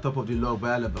 Top of the log,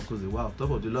 Bayer Leverkusen. Wow, top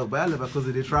of the log, Bayer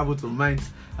Leverkusen. They travel to Mainz.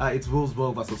 It's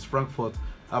Wolfsburg versus Frankfurt.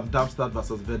 Darmstadt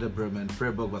versus Werder Bremen,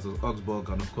 Freiburg versus Augsburg,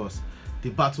 and of course, the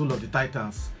battle of the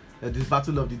Titans, the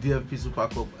battle of the DFB Super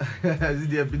Cup.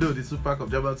 The Super Cup,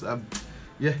 German,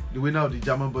 the winner of the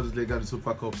German Bundesliga and the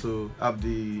Super Cup. So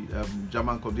the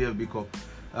German Cup, DFB Cup.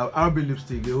 RB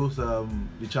Leipzig, they host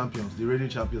the champions, the reigning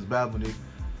champions, Bayern Munich,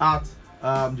 at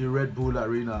the Red Bull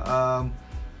Arena.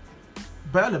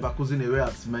 Bayer Leverkusen away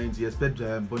at Mainz. You expect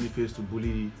Boniface to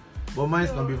bully. But Mainz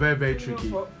can be very, very tricky.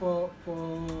 For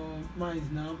Mainz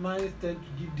now, Mainz tend to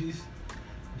give this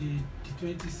the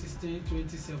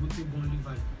 2016-2017 Burnley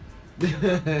vibe.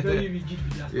 Very rigid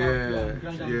with their style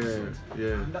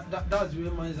and that's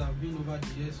where Mainz have been over the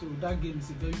years. So that game is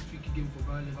a very tricky game for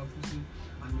Bayer Leverkusen,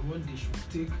 and the one they should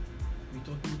take with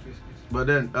utmost respect. But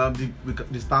then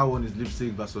the star one is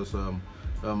Leipzig versus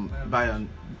Bayern.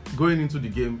 Going into the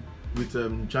game with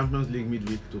Champions League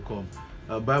midweek to come.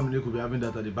 Bayern Munich will be having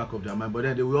that at the back of their mind, but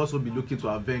then they will also be looking to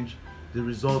avenge the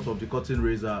result of the curtain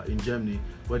raiser in Germany,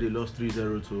 where they lost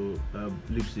 3-0 to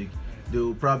Leipzig. They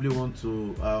will probably want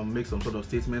to make some sort of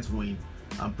statement win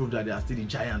and prove that they are still the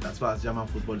giant as far as German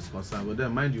football is concerned. But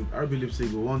then, mind you, RB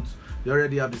Leipzig will they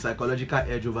already have the psychological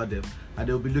edge over them, and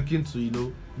they will be looking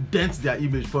to dent their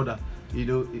image further, in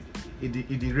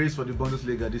the race for the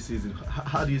Bundesliga this season.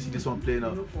 How do you see this one playing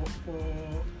out? For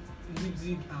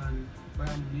Leipzig and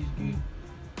Bayern Munich game,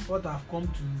 what I've come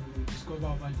to discover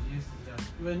over the years is that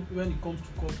when it comes to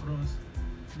cup runs,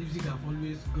 Leipzig have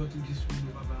always gotten this win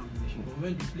over Bayern Munich. But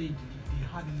when they play,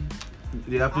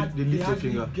 they hardly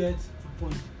get a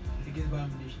point against Bayern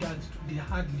Munich. They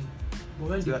hardly. But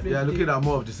when they are looking at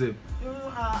more of the same.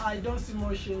 I don't see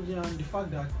much changing, and the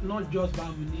fact that not just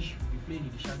Bayern Munich will be playing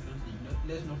in the Champions League.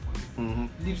 Let's not forget.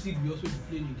 Leipzig will also be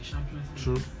playing in the Champions League.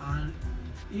 True. And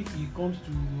if it comes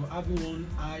to having one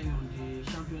eye on the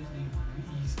Champions League,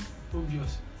 it's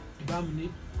obvious. The Bayern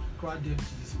Munich crowd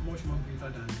depth is much more greater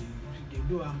than the Leipzig game.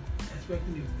 Though I'm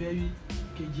expecting a very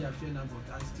cagey affair now,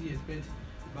 but I still expect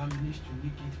Bayern Munich to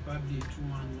make it probably a 2-1,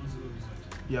 1-0 result.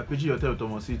 Yeah, pitching your tail,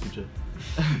 Thomas, teacher.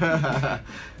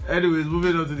 Anyways,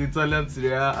 moving on to the Italian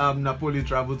Serie A, Napoli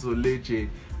travel to Lecce.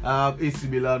 AC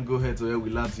Milan go head to head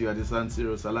with Lazio at the San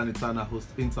Siro. Salernitana host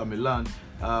Inter Milan.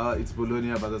 It's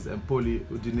Bologna versus Empoli.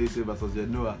 Udinese versus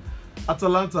Genoa.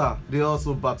 Atalanta, they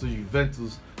also battle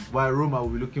Juventus. while Roma will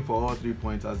be looking for all 3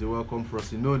 points as they welcome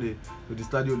Frosinone to the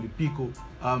Stadio Olimpico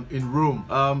in Rome.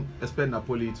 Expect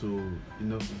Napoli to,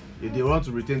 if they want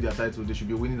to retain their title, they should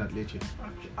be winning at Lecce.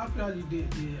 Actually,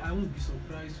 I won't be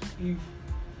surprised if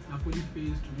Napoli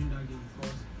fails to win that game,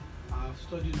 because I've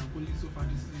studied Napoli so far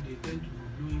this season. They tend to be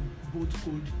blowing both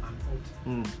cold and hot.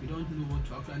 We don't know what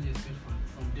to actually expect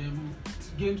from them.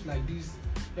 Games like this,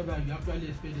 whereby you actually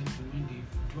expect them to win, they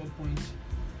draw points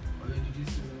already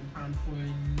this season. And for a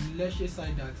Lecce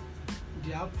side that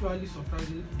they are actually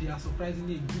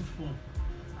surprisingly in good form.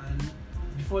 And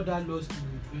before that loss to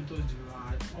Juventus, they were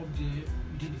up there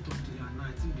within the top 3, and now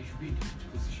I think they should be in the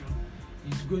 5th position.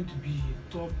 It's going to be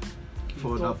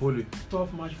Napoli.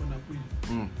 Tough match for Napoli.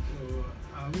 So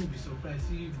I won't be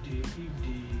surprised if they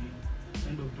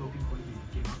end up dropping points in the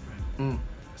game after.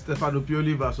 Stefano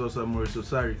Pioli versus Maurizio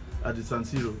Sarri at the San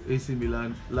Siro, AC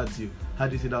Milan, Lazio. How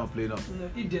do you see that one playing out?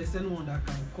 If there's anyone that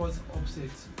can cause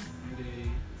upsets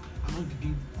among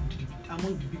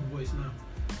the big boys now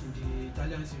in the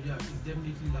Italian Serie A, it's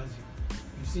definitely Lazio.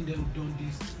 You've seen them done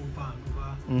this over and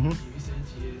over in recent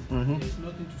years. There's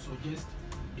nothing to suggest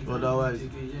otherwise.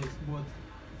 Yes, but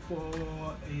for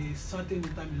a certain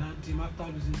Inter Milan team, after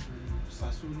losing to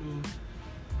Sassuolo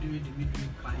during the midweek,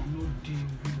 I know they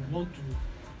will want to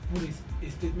put a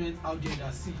statement out there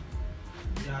that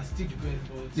they are still the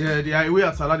best. But they are away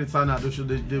at Salernitana.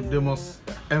 They must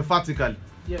emphatically.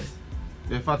 Yes.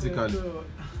 Emphatically.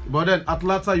 But then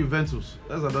Atlanta Juventus,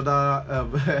 that's another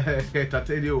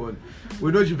entertaining one.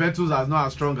 We know Juventus is not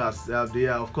as strong as they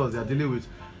are. Of course, they are dealing with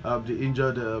the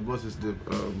injured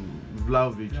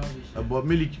Vlahovic. But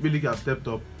Milik has stepped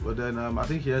up. But then I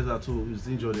think Chiesa too is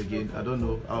injured again. I don't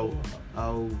know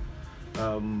how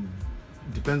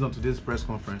depends on today's press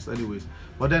conference anyways.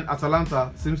 But then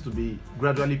Atalanta seems to be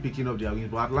gradually picking up their wins.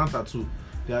 But Atlanta too,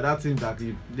 they are that team that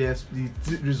the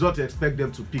result you expect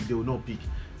them to pick, they will not pick.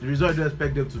 The result you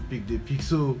expect them to pick, they pick.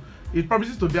 So it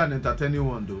promises to be an entertaining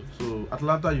one though. So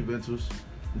Atlanta Juventus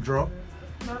draw.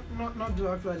 Not do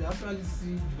actually. I actually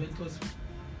see Juventus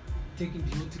taking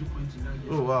the whole 3 points in that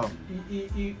game. Oh wow.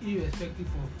 Irrespective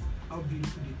of how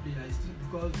beautiful they play,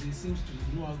 because they seems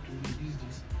to know how to win these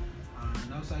days.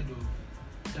 And outside of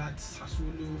that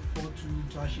Sassuolo 4-2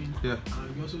 thrashing,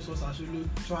 and we also saw Sassuolo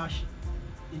trash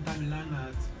Inter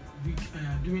Milan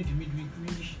during the midweek,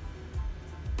 which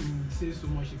says so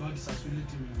much about the Sassuolo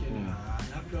team in general. I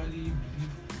actually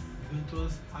believe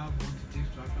Juventus have what it takes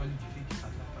to actually defeat the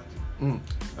Atlanta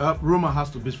team. Roma has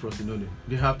to beat Frosinone.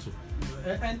 They have to.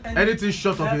 Anything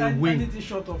short of a win. Anything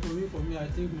short of a win for me, I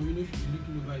think Mourinho should be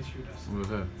looking over his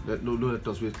shoulders. Let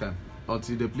us waste time.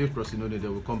 Until they play Frosinone, they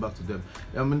will come back to them.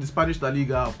 In the Spanish La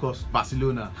Liga, of course,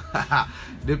 Barcelona.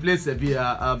 They play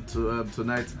Sevilla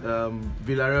tonight.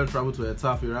 Villarreal travel to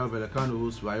Getafe, Real Vallecano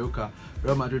hosts Vallecano.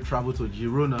 Real Madrid travel to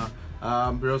Girona.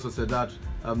 Real Sociedad,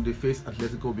 they face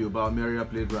Atletico Bilbao. Almeria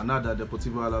play Granada.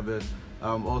 Deportivo Alaves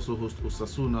also host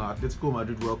Osasuna. Atletico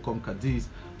Madrid welcome Cadiz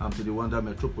to the Wanda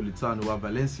Metropolitano. While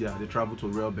Valencia, they travel to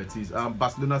Real Betis.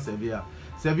 Barcelona, Sevilla.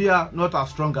 Sevilla not as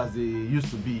strong as they used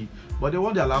to be, but they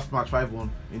won their last match 5-1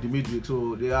 in the midweek,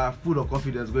 so they are full of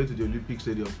confidence going to the Olympic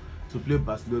Stadium to play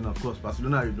Barcelona. Of course,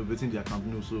 Barcelona are renovating their Camp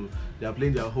Nou, so they are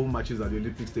playing their home matches at the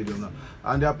Olympic Stadium now,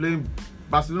 and they are playing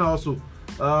Barcelona also.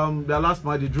 Their last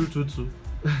match they drew 2-2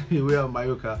 away on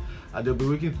Mallorca, and they'll be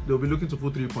looking to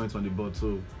put 3 points on the board.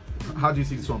 So, how do you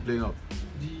see this one playing out?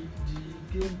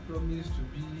 The game promised to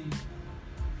be,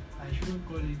 I shouldn't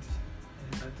call it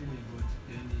entertaining, but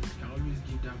then it can always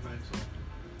give that vibes of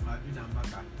Madrid and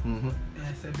Barca.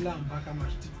 Sevilla and Barca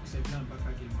match, Sevilla and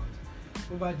Barca game out.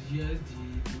 Over the years,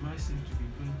 the match seems to be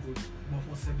going good, but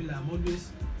for Sevilla, I'm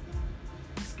always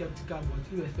skeptical, but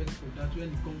irrespective of that,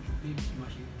 when it comes to playing big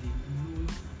matches, they know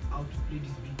how to play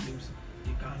these big games.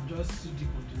 They can just sit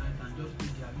deep on tonight and just play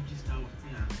their rigid style of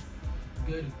play and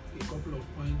get a couple of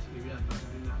points away at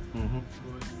Barcelona.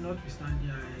 But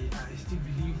notwithstanding, I still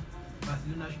believe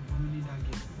Barcelona should be winning that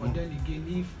game. But then again,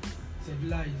 if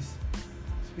Sevilla is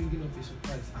springing up a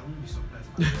surprise, I won't be surprised.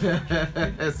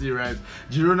 Yes, you're right.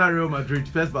 Girona, Real Madrid,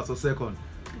 first versus second.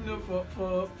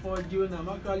 For Girona, I'm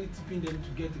actually tipping them to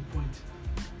get a point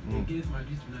against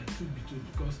Madrid tonight, truth be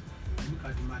told, because I look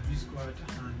at the Madrid squad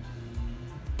and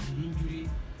the injury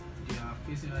they are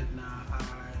facing right now.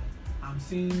 I'm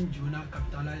seeing Girona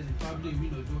capitalizing, probably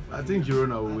win or draw. I think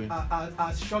Girona will win.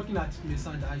 As shocking as it may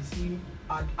sound, I see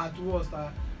at worst,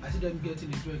 I see them getting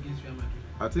a draw against Real Madrid.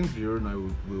 I think Girona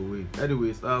will win.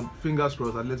 Anyways, fingers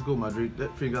crossed. Atletico Madrid,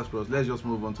 fingers crossed. Let's just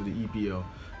move on to the EPL.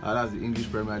 That's the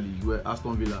English Premier League, where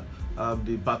Aston Villa,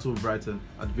 they battle Brighton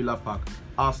at Villa Park.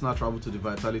 Arsenal travel to the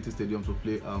Vitality Stadium to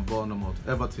play Bournemouth.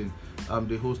 Everton,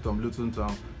 they host Luton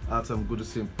Town. at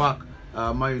Goodison Park.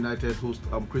 Man United host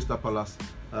Crystal Palace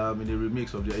in the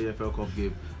remix of the AFL Cup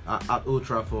game at Old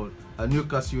Trafford.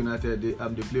 Newcastle United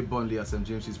they play Burnley at St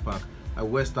James's Park.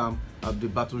 West Ham they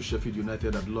battle Sheffield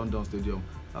United at London Stadium.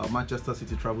 Manchester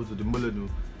City travel to the Molineux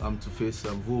to face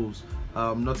Wolves.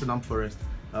 Nottingham Forest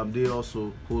they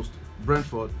also host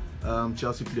Brentford.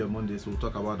 Chelsea play on Monday, so we'll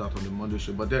talk about that on the Monday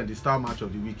show. But then the star match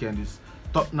of the weekend is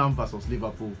Tottenham versus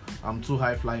Liverpool. Two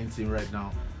high-flying team right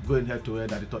now going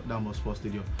head-to-head at the Tottenham Hotspur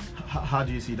Stadium. How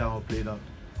do you see that one played out?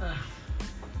 I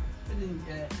think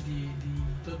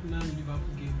the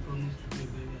Tottenham-Liverpool game promised to be a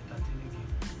very entertaining game,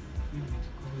 filled with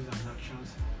goals and actions.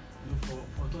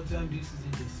 For Tottenham this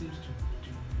season, they seem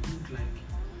to look like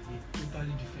a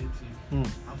totally different team.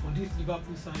 And for this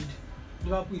Liverpool side,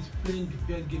 Liverpool is playing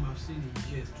the best game I've seen in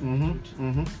years.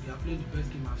 They are playing the best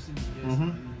game I've seen in years,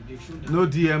 and they've shown that no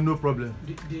DM, no problem.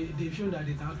 They've shown that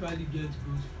they can actually get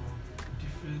goals for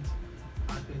different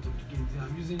aspects of the game. They are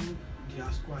using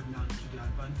their squad now to their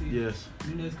advantage. Yes.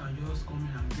 Nunes can just come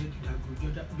in and get you that goal.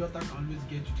 Jota can always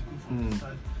get you the goal from the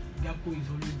start. Gakpo is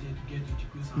always there to get you the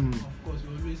goals, and of course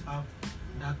we always have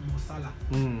that Mo Salah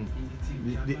in the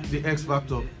team. The X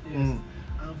factor. Yes.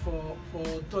 And for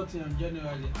Tottenham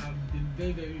generally, I've been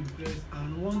very, very impressed.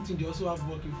 And one thing they also have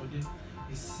working for them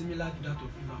is similar to that of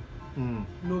Liverpool.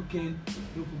 No Kane,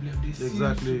 no problem. They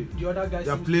exactly. The other guys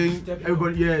they're playing.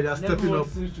 Everybody, yeah, they're stepping up.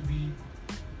 Seems to be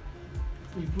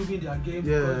improving their game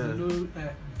because they know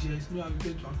there is no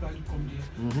advocate to actually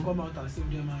come out and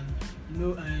save them. And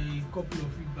a couple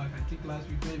of weeks back, I think last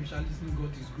week when Richarlison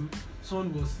got his goal,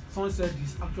 Son said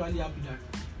he's actually happy that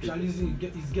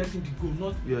Richarlison is getting the goal,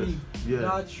 not him.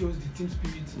 That shows the team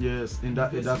spirit. Yes, in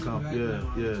that camp. Right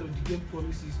now. So the game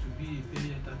promises to be a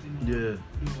very entertaining.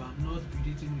 No, I'm not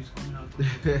predicting who is coming out.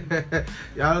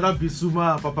 Another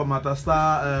Bissouma, Papa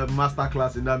Matastar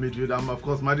masterclass in that midfield. Of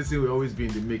course, Maddison will always be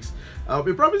in the mix.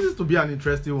 It promises to be an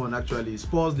interesting one actually.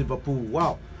 Spurs, Liverpool.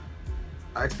 Wow,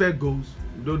 I expect goals.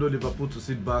 We don't know Liverpool to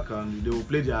sit back and they will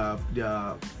play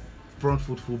their front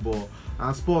foot football,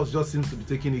 and Spurs just seems to be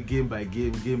taking it game by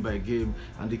game,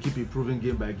 and they keep improving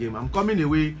game by game. I'm coming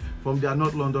away from their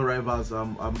North London rivals,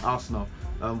 Arsenal,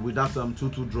 with that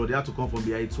 2-2 draw. They had to come from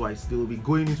behind twice. They will be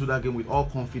going into that game with all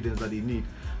confidence that they need,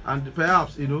 and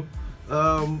perhaps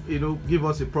give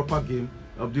us a proper game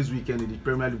of this weekend in the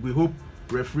Premier League. We hope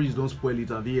referees don't spoil it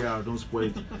and VAR don't spoil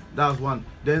it. That's one.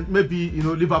 Then maybe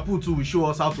Liverpool too will show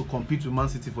us how to compete with Man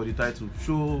City for the title.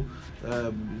 Show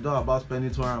not about spending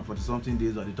 240 something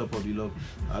days at the top of the log.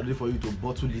 I'll do for you to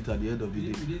bottle it at the end of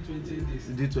the day. We did 28 days.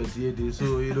 We did 28 days. So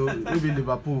maybe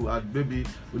Liverpool and maybe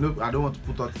I don't want to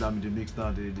put Tottenham in the mix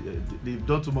now. They've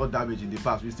done too much damage in the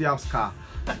past. We still have scar.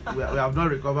 we have not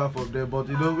recovered from them. But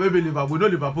maybe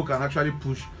Liverpool can actually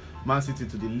push Man City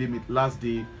to the limit last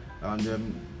day.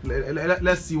 And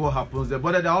let's see what happens there.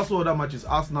 But there are also other matches.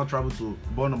 Arsenal travel to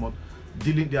Bournemouth.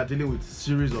 They are dealing with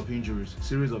series of injuries.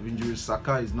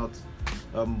 Saka is not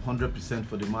 100%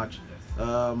 for the match.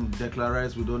 Declan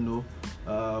Rice, we don't know.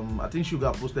 I think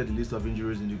Sugar posted the list of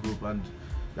injuries in the group, and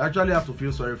they actually have to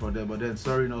feel sorry for them. But then,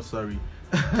 sorry, not sorry.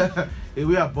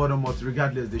 Away at Bournemouth,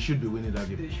 regardless, they should be winning that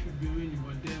game. They should be winning,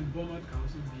 but then Bournemouth can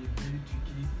also be a very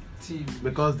tricky team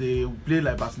because they play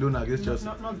like Barcelona against Chelsea.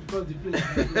 Not because they play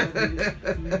like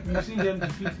Barcelona. You've seen them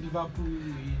defeat Liverpool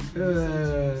in recent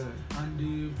years, and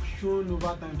they've shown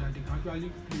over time that they can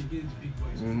actually play against big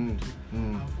boys. And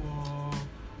for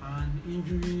an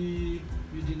injury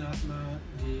within Arsenal,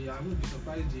 I won't be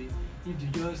surprised if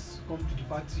they just come to the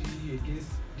party against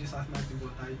this Arsenal team,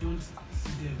 but I don't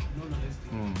see them, no honesty.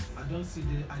 I don't see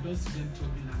them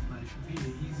troubling Arsenal. It should be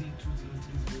an easy 2-0,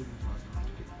 3-0 win for Arsenal.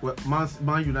 Well,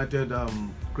 Man United,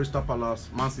 Crystal Palace,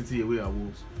 Man City away at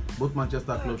Wolves. Both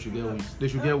Manchester clubs should get wins. They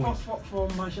should get wins. For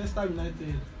Manchester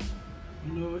United,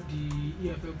 the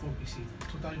EFL Cup is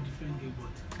a totally different game,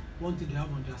 but one thing they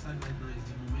have on their side right now is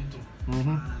the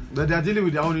momentum. But they are dealing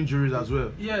with their own injuries as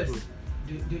well. Yes.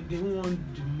 They don't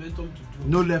want the momentum to drop.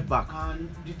 No left back. And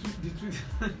the truth.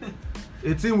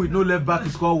 A team with no left back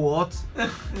is called what?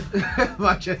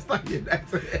 Manchester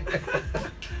United.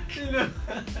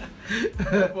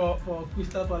 For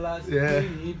Crystal Palace, in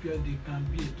EPL, they can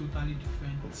be a totally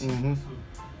different team. So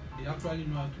they actually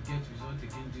know how to get results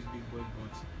against these big boys.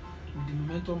 But with the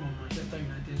momentum on Manchester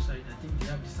United side, I think they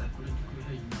have the psychological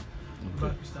edge now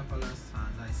over Crystal Palace,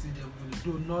 and I see them winning,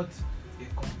 though not a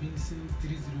convincing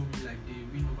 3-0 win like they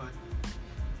win over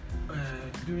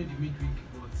during the midweek,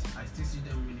 but I still see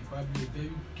them winning, probably a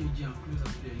very cagey and close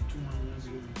affair, a 2-1,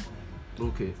 1-0 win for them.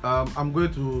 Okay, I'm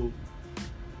going to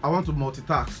I want to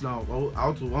multitask now. I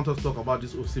want us to talk about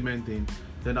this Osimhen thing.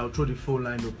 Then I'll throw the phone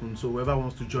line open, so whoever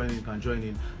wants to join in can join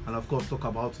in, and of course talk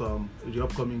about the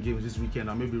upcoming games this weekend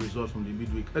and maybe results from the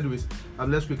midweek. Anyways,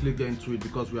 let's quickly get into it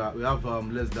because we have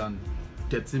less than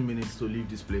 13 minutes to leave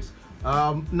this place.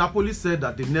 Napoli said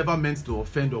that they never meant to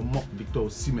offend or mock Victor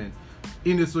Osimhen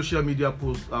in a social media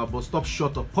post, but stopped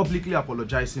short of publicly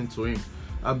apologizing to him.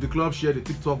 The club shared a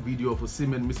TikTok video of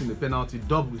Osimhen missing a penalty,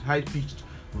 dubbed with high-pitched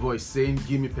voice saying,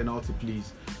 "Give me penalty,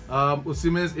 please."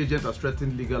 Osimhen's agent has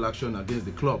threatened legal action against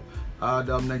the club.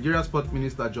 The Nigerian Sport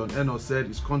Minister John Eno said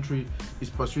his country is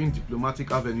pursuing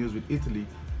diplomatic avenues with Italy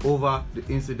over the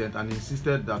incident and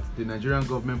insisted that the Nigerian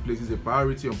government places a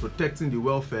priority on protecting the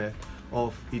welfare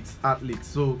of its athletes.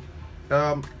 So,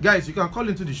 guys, you can call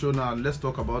into the show now and let's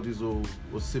talk about this whole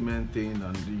Osimhen thing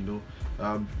and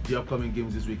the upcoming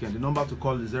games this weekend. The number to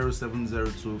call is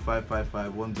 0702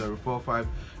 555 1045.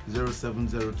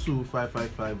 0702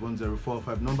 555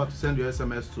 1045. Number to send your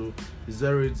SMS to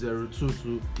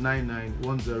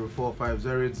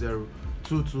 08022991045.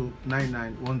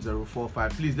 08022991045.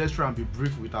 Please, let's try and be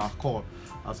brief with our call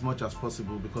as much as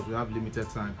possible because we have limited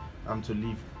time to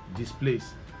leave this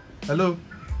place. Hello.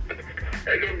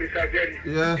 Hello, Mr. Jerry.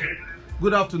 Yeah.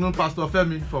 Good afternoon, Pastor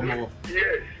Femi from Owo.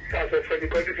 Yes, Pastor Femi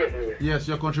from Owo. Yes,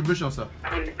 your contribution, sir.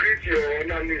 I'm great your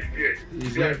analyst here.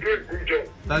 You are doing a good job.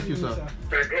 Thank you, sir. My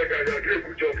brother, you are doing a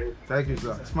good job. Thank you,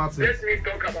 sir. Smart Let things. me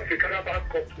talk about the Carabao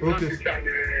Cup. Okay.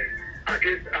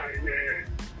 Against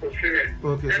Osimhen.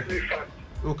 Okay, Let sir. me fact.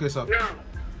 Okay, sir. Now,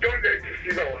 don't let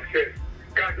deceive ourselves.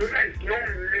 Kaduna is not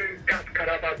winning that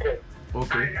Carabao Cup.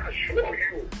 Okay. I assure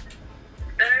you,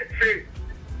 every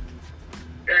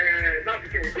last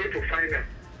week we go to final.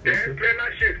 Then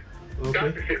Premiership,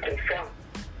 that is a confirm.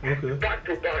 Okay. Back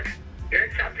to back. Then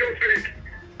Champions League,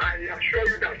 I assure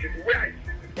you that it's where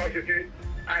it's positive.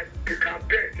 You can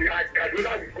bet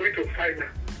Kaduna is going to final.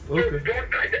 Okay. So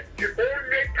don't target. The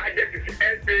only target is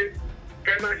FA,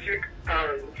 Premiership,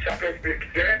 and Champions League.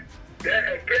 Then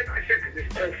the Premiership is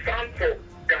confirmed for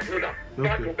Kaduna.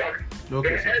 Back to back.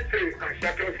 Okay, The sir. FA and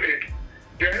Champions League.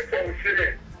 Then for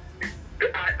Osimhen,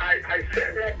 I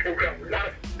said one program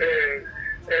last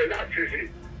season.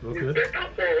 Okay. It's better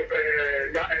for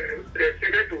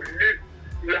Osimhen to leave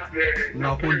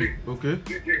Napoli. Okay.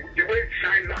 The way it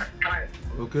shined last time.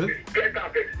 Okay. It's better,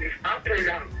 but it's happening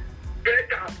now.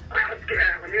 Better,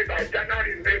 by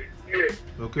January next year.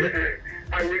 Okay.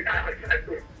 I said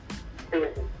to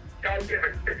tell them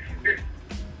this.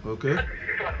 Okay.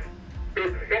 So I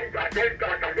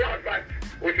don't advise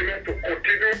Osimhen to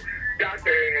continue that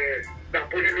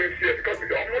Napoli next year because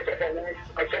almost of our ones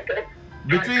are support.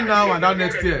 Between now and that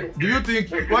next year, what do you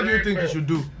think he should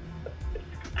do?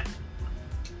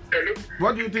 Hello?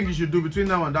 What do you think he should do between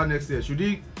now and that next year? Should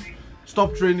he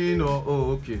stop training or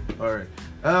okay, all right.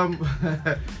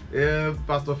 Yeah,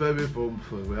 Pastor Femi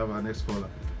we have our next caller.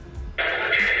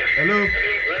 Hello.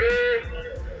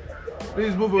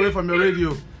 Please move away from your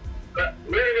radio.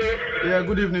 Yeah,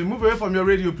 good evening. Move away from your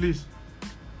radio, please.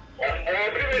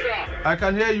 I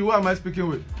can hear you. Who am I speaking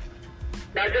with?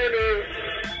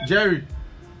 Jerry.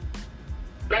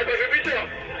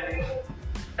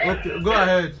 Okay, go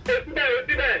ahead.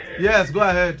 Yes, go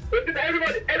ahead.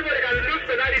 Everybody can lose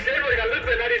penalties. Everybody can lose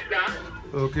penalties now.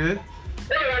 Okay.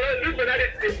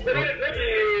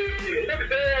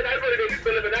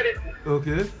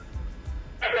 Okay.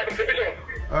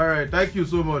 All right. Thank you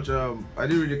so much. I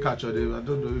didn't really catch your name. I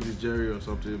don't know if it's Jerry or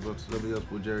something, but let me just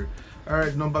put Jerry. All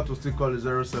right. Number to still call is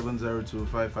 0702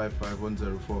 555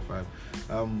 1045.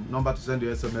 Number to send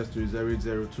your SMS to is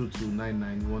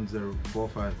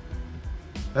 08022991045.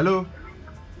 Hello.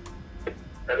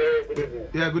 Hello, good evening.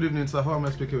 Yeah, good evening, sir. Who am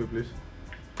I speaking with, please?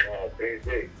 Prince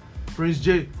J. Prince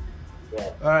J.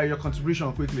 Yeah. All right, your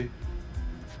contribution quickly.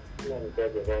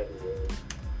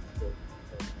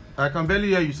 I can barely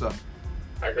hear you, sir.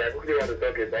 I quickly want to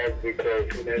talk about Victor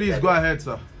Osimhen. Please go ahead,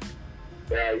 sir.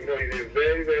 Yeah, it's a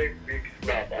very, very big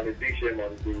slap and a big shame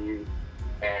on the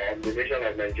nation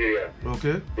of Nigeria.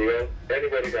 Okay. Because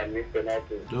anybody can miss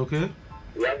penalty. Okay.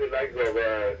 We have the likes of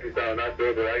Cristiano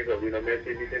Ronaldo, the likes of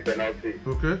Messi missing penalty.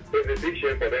 Okay. So it's a big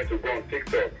shame for them to go on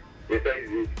TikTok. They said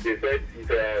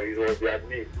it was the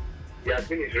admin. The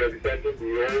admin is representing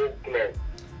the whole club.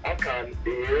 How can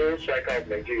the whole striker of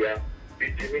Nigeria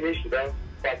be diminished to that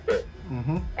factor?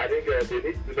 I think they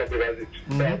need to do something about it.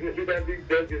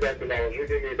 Just this afternoon, I was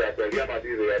reading it that Real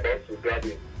Madrid are about to grab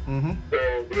him. So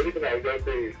the only thing I would just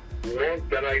say is, once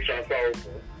January transfer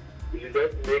open, we should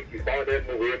just make the founders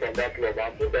move away from that club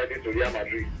and move them into Real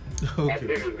Madrid. Okay. I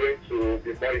think it's going to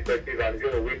be more effective and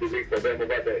going to win the league for them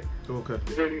over there. Okay.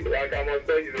 So, like I must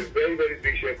say, it's a very, very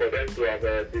big shame for them to have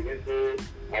dismissed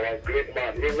our great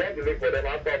man. He won the league for them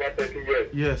after about 30 years.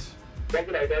 Yes.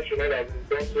 Something like that should not have been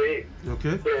done to him.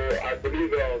 Okay. So I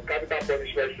believe capital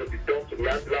punishment should be done to the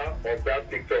handler of that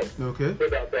TikTok. Okay. So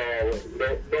that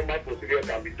normal procedure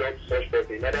can be done to such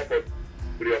person in order for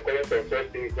the occurrence of such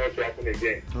things not to happen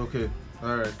again. Okay.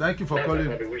 All right. Thank you for calling.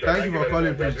 Thank you for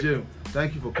calling, Prince J.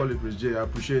 Thank you for calling, Prince J. I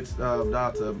appreciate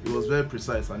that. It was very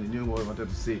precise and he knew what he wanted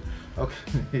to say.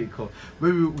 Okay. Cool.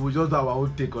 Maybe we'll just have our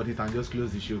own take on it and just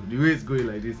close the show. The way it's going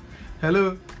like this.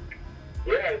 Hello.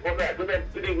 Yeah,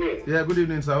 good evening. Yeah, good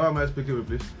evening, sir. Who am I speaking with,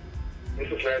 please?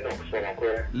 This is Lennox from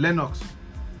Akure. Lennox.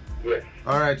 Yes.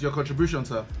 All right. Your contribution,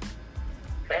 sir.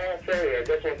 Sorry, I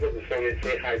just wanted to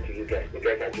say hi to you guys. You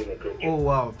guys are doing a good job. Oh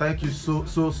wow, thank you so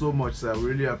much, sir. We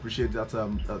really appreciate that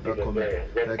comment. But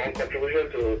my contribution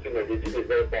to Osimhen is a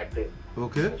very bad thing.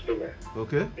 Okay.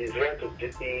 Okay. He's right to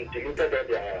deleted all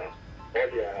their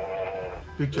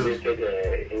Pictures.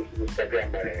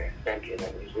 Instagram something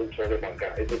on his own channel manga.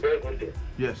 It's a very good thing.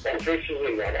 Yes. That's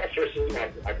racism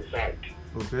at the side.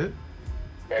 Okay.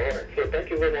 Alright, so thank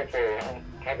you very much for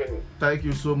having me. Thank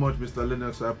you so much, Mr.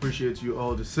 Lennox. I appreciate you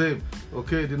all the same.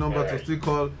 Okay, the number to still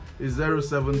call is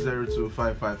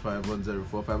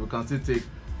 0702-555-1045. We can still take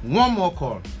one more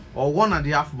call or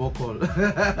 1.5 more call.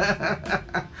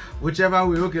 Whichever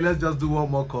way. Okay, let's just do one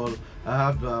more call. I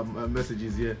have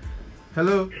messages here.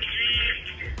 Hello.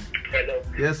 Hello.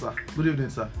 Yes, sir. Good evening,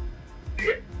 sir.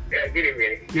 Yeah, good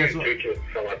evening. Yes, sir. Jojo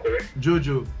from Akure.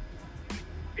 Jojo.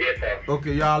 Yes, sir.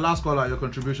 Okay, your last caller, your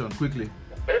contribution, quickly.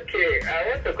 Okay, I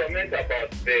want to comment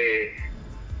about the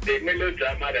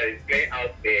melodrama that is playing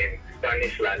out in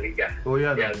Spanish La Liga. Oh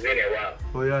yeah, It has been a while.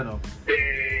 Oh yeah, no. The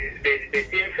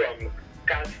team from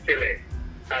Castile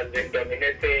has been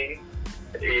dominating,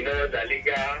 La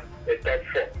Liga, the top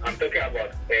 4. I'm talking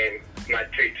about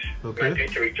Madrid, Okay.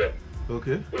 Madrid region.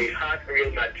 Okay. We had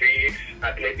Real Madrid,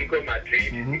 Atletico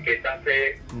Madrid,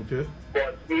 Getafe, Okay.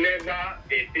 but never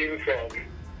a team from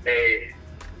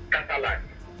Catalan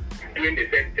doing the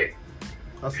same thing.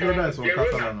 Barcelona is from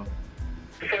Catalan.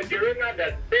 For Girona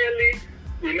that barely,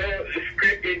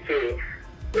 scraped into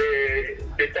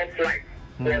the top flight.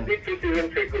 Was it 2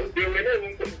 seasons ago? They were not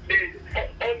even,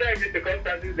 under any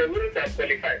circumstances, they wouldn't have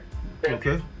qualified. But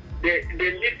Okay. They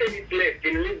lifted it left,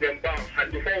 they leave them bound,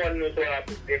 and before one knows what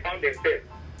happened, they found themselves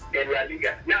in La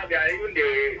Liga. Now they are even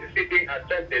sitting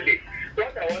atop the league.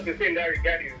 What I want to say in that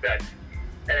regard is that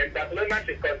Barcelona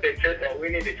should concentrate on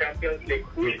winning the Champions League,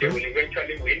 which they will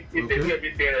eventually win if they do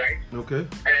everything right. Okay.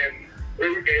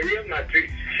 Real Madrid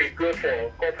should go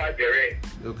for Copa del Rey.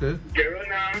 Okay.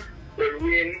 Girona will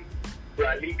win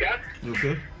La Liga.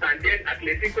 Okay. And then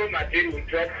Atletico Madrid will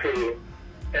drop to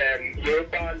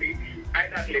Europa League.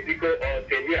 Either Atletico or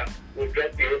Sevilla will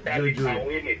drop the Europa League and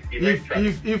win it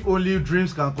eventually. If only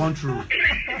dreams can come true.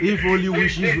 If only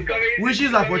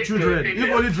wishes are for children.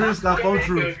 If only dreams can come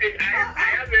true. I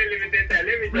have very limited time.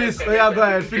 Let me Please, just go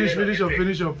ahead.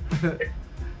 Finish up.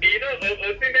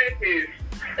 Osimhen is.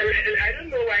 I don't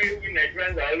know why we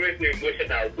Nigerians are always so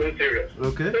emotional, so serious.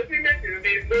 Okay. Osimhen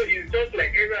is just like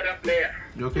every other player.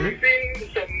 Okay. We've seen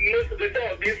most of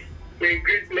these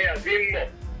great players being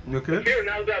mocked. Okay.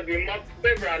 Ronaldo has been mocked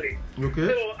severally. Okay.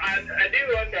 So I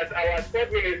didn't want that our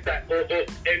sport minister, Senator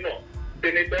Eno,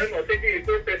 taking it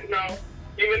so personal,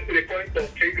 even to the point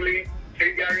of triggering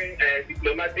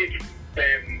diplomatic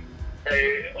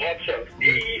options.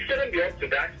 He shouldn't be up to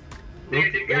that.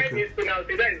 The guy needs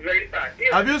penalty. That is very sad.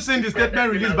 Have you seen the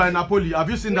statement released by Napoli? Have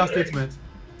you seen that statement?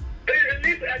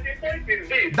 At the point is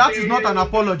this. That is not an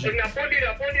apology. Napoli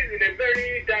is in a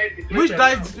very dire situation. Which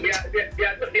dire?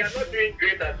 They are not doing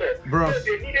great at all. Bro. So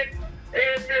they needed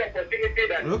every opportunity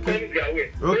that comes their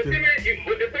way. The question is,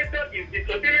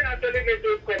 Osimhen actually made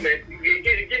those comments, give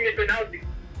me penalty.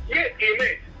 Yes, he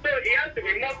made. So he has to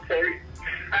be mocked for it.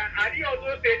 And he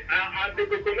also said, and the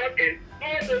coconut is,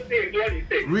 all those things what he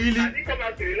said. Really? And he come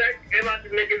out to the next ever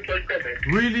to making such comments.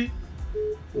 Really?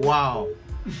 Wow.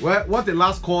 Well, what a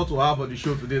last call to have on the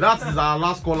show today. That is our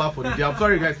last caller for the day. I'm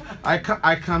sorry guys, I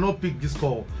cannot pick this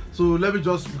call. So let me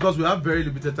just, because we have very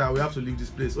limited time, we have to leave this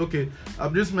place. Okay,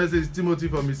 this message, Timothy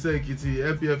from Ise Ekiti,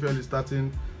 MPFL is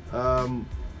starting,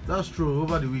 that's true,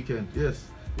 over the weekend. Yes,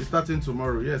 it's starting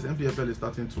tomorrow. Yes, MPFL is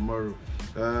starting tomorrow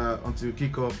until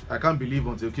kickoff. I can't believe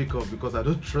until kickoff because I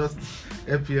don't trust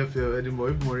MPFL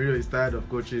anymore. If Mourinho is tired of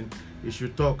coaching, he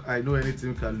should talk. I know any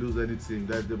team can lose any team.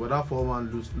 But that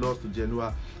 4-1 loss to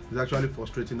Genoa is actually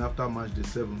frustrating after match day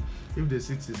 7. If they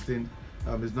sit 16,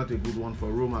 it's not a good one for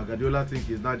Roma. Guardiola think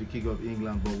he's not the king of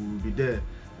England, but we will be there.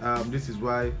 This is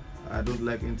why I don't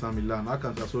like Inter Milan. How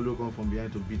can Sassuolo come from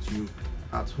behind to beat you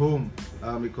at home?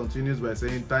 He continues by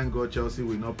saying, thank God Chelsea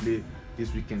will not play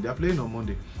this weekend. They are playing on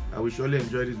Monday. I will surely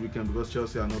enjoy this weekend because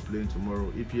Chelsea are not playing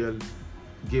tomorrow. EPL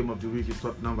game of the week is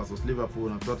Tottenham versus Liverpool,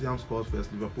 and Tottenham scores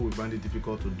first. Liverpool will find it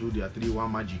difficult to do their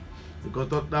 3-1 magic because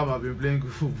Tottenham have been playing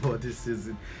good football this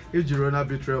season. If Girona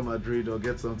beat Real Madrid or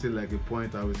get something like a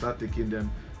point, I will start taking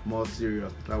them more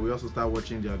serious. I will also start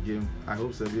watching their game. I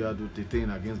hope Sevilla do the thing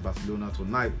against Barcelona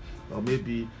tonight, or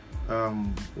maybe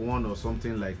one or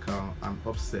something like an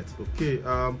upset. Okay,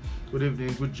 good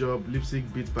evening, good job.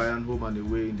 Leipzig beat Bayern home and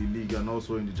away in the league and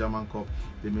also in the German Cup.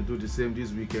 They may do the same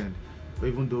this weekend,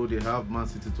 even though they have Man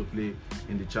City to play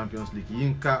in the Champions League.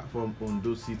 Yinka from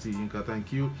Ondo City. Yinka,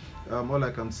 thank you. All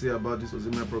I can say about this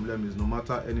Osimhen problem is no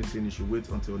matter anything, you should wait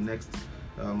until next,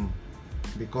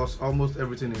 because almost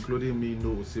everything, including me,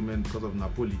 know Osimhen because of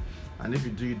Napoli. And if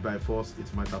you do it by force,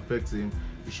 it might affect him.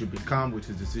 He should be calm with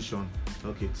his decision.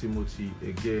 Okay, Timothy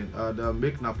again.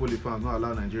 Make Napoli fans not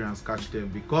allow Nigerians catch them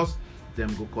because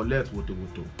them go collect woto.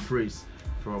 Praise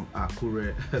from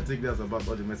Akure. I think that's about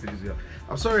all the messages here.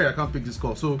 I'm sorry I can't pick this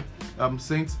call. So,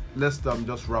 Saints, let's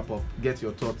just wrap up. Get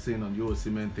your thoughts in on your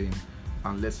Osimhen thing,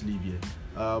 and let's leave here.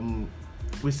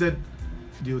 We said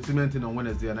the Osimhen thing on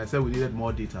Wednesday, and I said we needed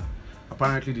more data.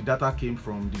 Apparently, the data came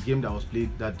from the game that was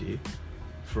played that day,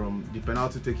 from the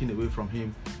penalty taken away from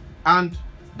him, and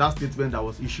that statement that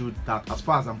was issued that, as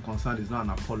far as I'm concerned, is not an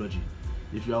apology.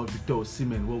 If you are Victor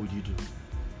Osimhen, what would you do?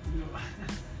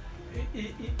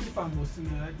 If I'm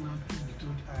Osimhen right now, truth be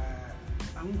told,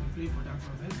 I won't be playing for that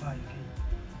club ever again.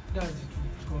 That's the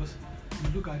truth, because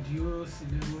you look at the whole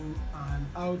scenario and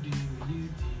how they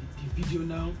released the video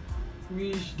now,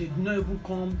 which they did not even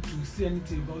come to say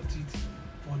anything about it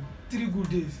for 3 good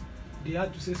days. They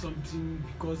had to say something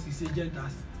because his agent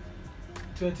has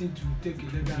threatened to take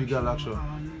a legal action.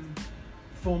 And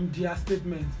from their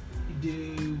statement,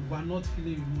 they were not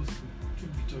feeling remorseful,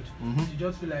 truth be told. They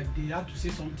just feel like they had to say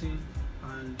something,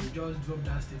 and they just dropped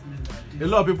that statement. A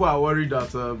lot of people are worried that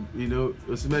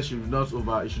Osimhen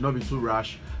should not be too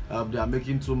rash. They are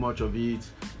making too much of it.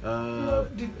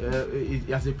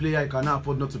 As a player, he cannot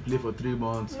afford not to play for 3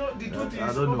 months. No, the truth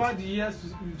is, over the years,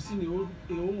 we've seen a whole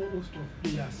host of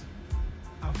players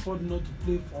afford not to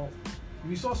play for.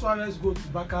 We saw Suarez go to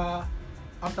Barca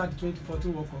after the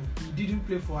 2014 World Cup. He didn't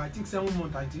play for, I think, 7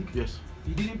 months. I think. Yes.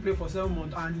 He didn't play for 7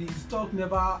 months, and his stock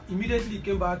never immediately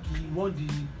came back. He won the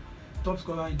top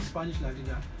scorer in the Spanish La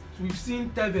Liga. So we've seen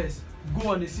Tevez go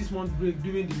on a 6-month break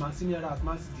during the Mancini era at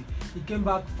Man City. He came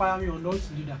back firing on all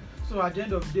cylinders. So at the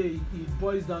end of the day, it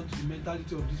boils down to the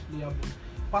mentality of this player. But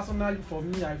personally, for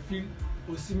me, I feel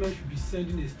Osimhen should be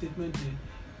sending a statement there.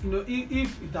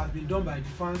 If it has been done by the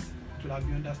fans, it will have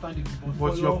been understandable.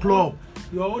 But your club,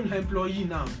 your own employee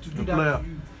now, to do that to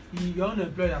you, your own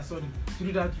employer, sorry, to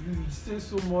do that to you, it says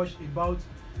so much about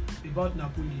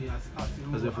Napoli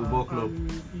as a football club.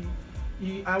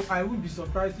 I wouldn't be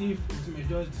surprised if Osimhen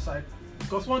just decide,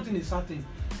 because one thing is certain,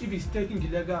 if he's taking the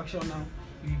legal action now,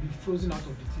 he will be frozen out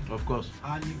of the team. Of course.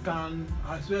 And he can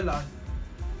as well as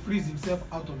freeze himself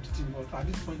out of the team. But at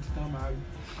this point in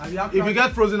time, if he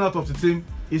gets frozen out of the team,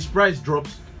 his price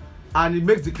drops, and it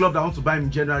makes the club that wants to buy him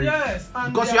in January. Yes,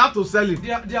 and because you have to sell him.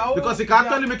 Because he can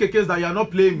actually make a case that you are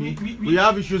not playing me. We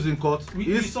have issues in court.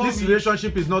 This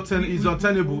relationship is not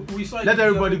untenable. Let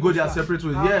everybody go their separate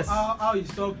ways. Yes. How he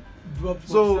stopped.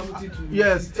 So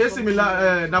yes, AC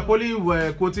Milan, Napoli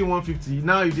were quoting 150.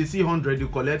 Now if they see 100, they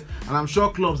collect, and I'm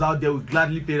sure clubs out there will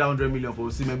gladly pay that 100 million for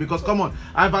Osimhen, because come on,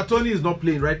 Ivan Toney is not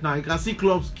playing right now. You can see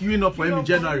clubs queuing up for him in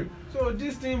January. So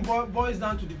this thing boils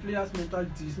down to the players'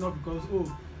 mentality. It's not because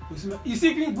Osimhen, it's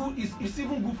even good. It's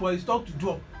even good for his stock to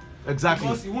drop. Exactly.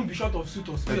 Because he won't be short of suit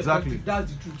or space. Exactly.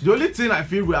 That's the truth. The only thing I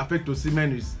feel will affect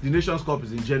Osimhen is the Nations Cup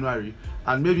is in January,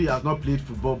 and maybe he has not played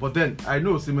football. But then I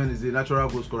know Osimhen is a natural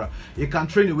goal scorer. He can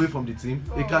train away from the team.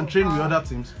 He can train with other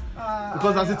teams.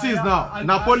 Because as it is now,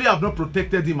 Napoli have not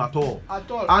protected him at all. And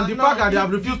the fact that they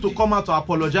have refused to come out to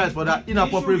apologize for that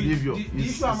inappropriate behavior is sad. The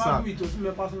issue I'm having with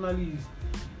Osimhen personally is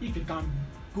if he can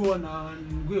go on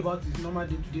and go about his normal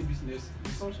day-to-day business,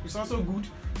 it's also good,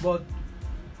 but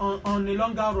on a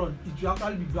longer run, it will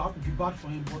actually be bad for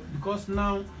him. But because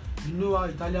now you know how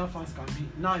Italian fans can be,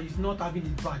 now he's not having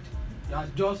it bad. He has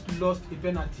just lost a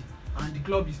penalty, and the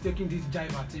club is taking this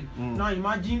jive at him. Now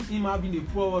imagine him having a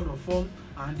poor run of form,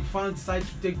 and the fans decide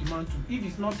to take the mantle. If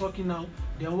he's not talking now,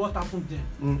 then what happens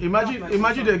then?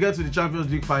 Imagine they get to the Champions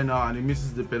League final and he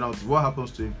misses the penalty. What happens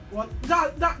to him? Well,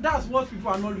 that's what people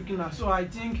are not looking at. So I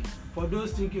think for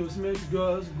those thinking Osimhen should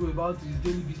just go about his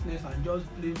daily business and just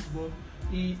play football,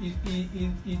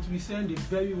 it will send a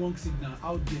very wrong signal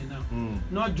out there now.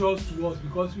 Not just to us,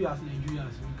 because we as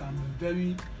Nigerians, we can be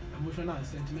very emotional and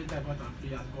sentimental about our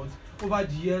players, but over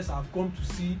the years I've come to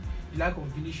see the like of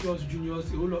Vinicius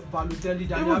Juniors, a whole lot Balotelli,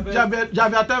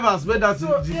 Javier Tebas, when that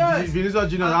Vinicius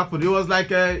Junior happened, it was like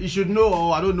he should know,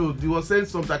 or I don't know, he was saying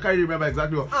something, I can't remember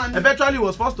exactly what. Eventually he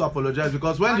was forced to apologize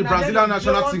because when the Brazilian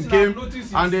national team came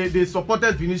and they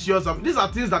supported Vinicius, these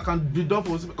are things that can be done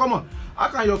for Osimhen. Come on, how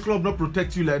can your club not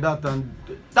protect you like that? And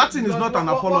that thing is not an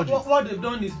apology. What they've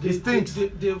done is they've put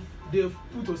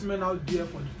Osimhen out there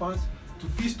for the fans to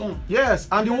feast on. Yes,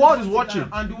 and the world is watching.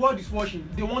 And the world is watching.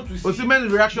 They want to see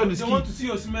Osimhen's reaction. They want to see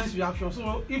Osimhen's reaction.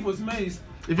 So if Osimhen is,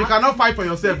 if you cannot fight for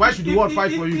yourself, why should the world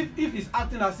fight for you? If he's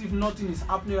acting as if nothing is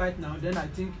happening right now, then I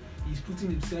think he's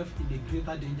putting himself in a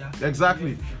greater danger.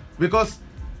 Exactly, because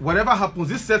whatever happens,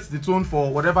 this sets the tone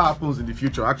for whatever happens in the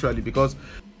future. Actually, because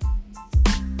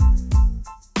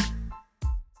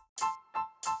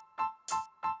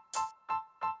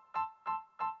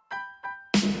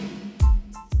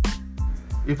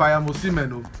if I am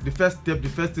Osimhen, the first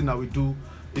thing I will do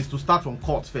is to start from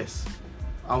court first.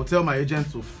 I will tell my agent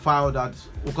to file that,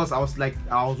 because I was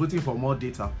waiting for more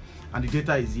data, and the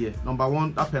data is here. Number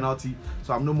one, that penalty,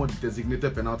 so I'm no more the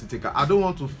designated penalty taker. I don't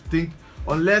want to think,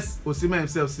 unless Osimhen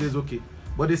himself says okay.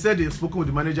 But they said they've spoken with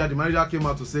the manager. The manager came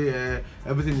out to say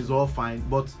everything is all fine.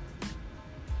 But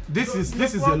this is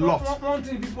a lot. One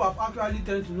thing people have actually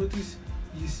tend to notice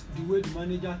is the way the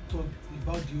manager talked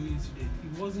about the whole incident. He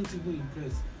wasn't even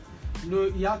impressed. You know,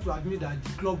 he had to admit that the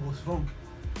club was wrong,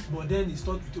 but then he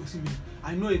started with Osimhen.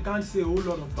 I know he can't say a whole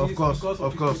lot of things because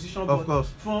of his position, but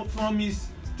from his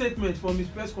statement, from his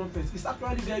press conference, it's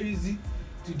actually very easy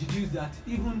to deduce that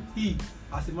even he,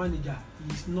 as a manager,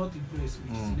 is not impressed with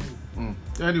the scenario.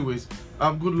 Anyways,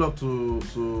 good luck to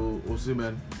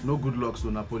Osimhen. No good luck to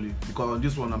Napoli, because on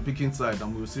this one I'm picking side.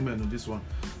 I'm with Osimhen on this one,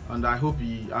 and I hope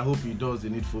he does the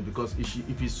needful, because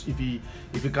if he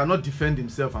cannot defend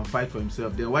himself and fight for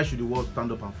himself, then why should the world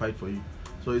stand up and fight for you?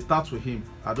 So it starts with him.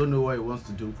 I don't know what he wants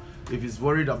to do. If he's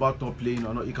worried about not playing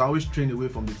or not, he can always train away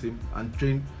from the team and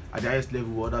train at the highest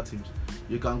level with other teams.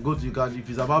 You can go to if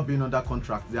it's about being under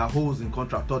contract, there are holes in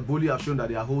contract. Todd Bowley has shown that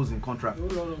there are holes in contract.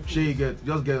 Just get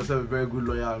yourself a very good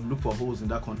lawyer and look for holes in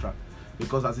that contract,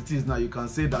 because as it is now, you can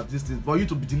say that this is for you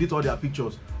to delete all their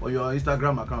pictures on your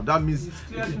Instagram account. That means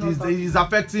it is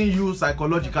affecting you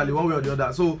psychologically one way or the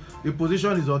other. So the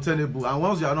position is untenable, and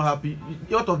once you are not happy,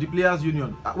 out of the players'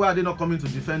 union, why are they not coming to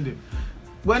defend him?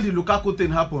 When the Lukaku thing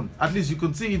happened, at least you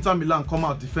could see Inter Milan come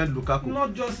out defend Lukaku.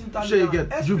 Not just Inter Milan.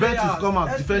 Juventus come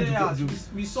out defend Lukaku.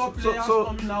 We saw players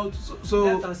coming out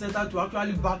left and center to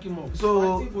actually back him up.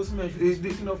 So I think Osimhen should be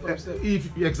speaking up for himself. He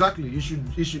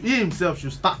himself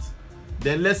should start.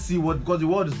 Then let's see what, because the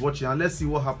world is watching, and let's see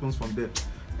what happens from there.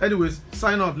 Anyways,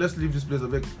 sign off. Let's leave this place a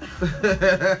bit.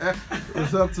 We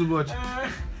talk too much.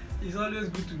 It's always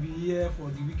good to be here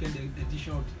for the weekend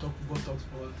edition of the Talk Football Talk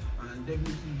Sport, and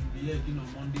definitely we'll be here again on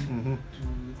Monday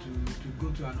to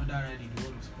go to another ride in the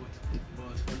world of sport.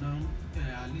 But for now,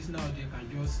 our listeners out there can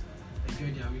just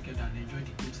enjoy their weekend and enjoy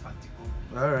the games at the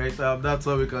club. Alright, that's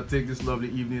how we can take this lovely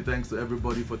evening. Thanks to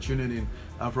everybody for tuning in,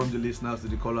 and from the listeners to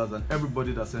the callers and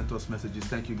everybody that sent us messages.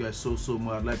 Thank you guys so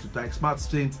much. I'd like to thank Smart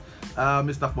Saint,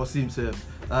 Mr. Posse himself,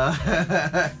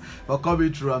 for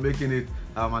coming through and making it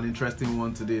an interesting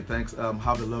one today. Thanks.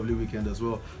 Have a lovely weekend as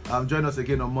well. Join us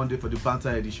again on Monday for the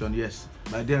banter edition. Yes,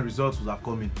 by then results are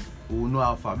coming. We will know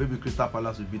how far. Maybe Crystal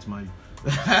Palace will beat Man U.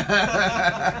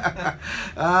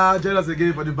 Join us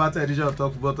again for the banter edition of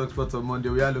Talk Football Talk Sports on Monday.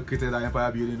 We are located at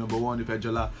Empire Building number 1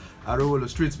 Ifejola, Arowolo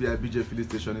Street behind BJ Filling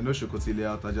Station in Oshokoti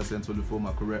Layout, adjacent to Olufo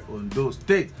Makure, Ondo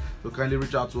State. So kindly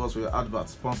reach out to us for your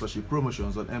adverts, sponsorship,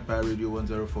 promotions on Empire Radio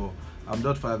 104.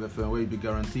 5 FM, where you be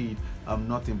guaranteed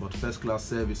nothing but first class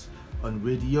service on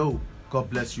radio. God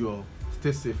bless you all.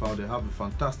 Stay safe out there. Have a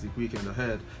fantastic weekend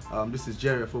ahead. This is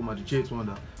Jerry from the J8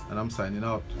 Wonder, and I'm signing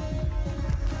out.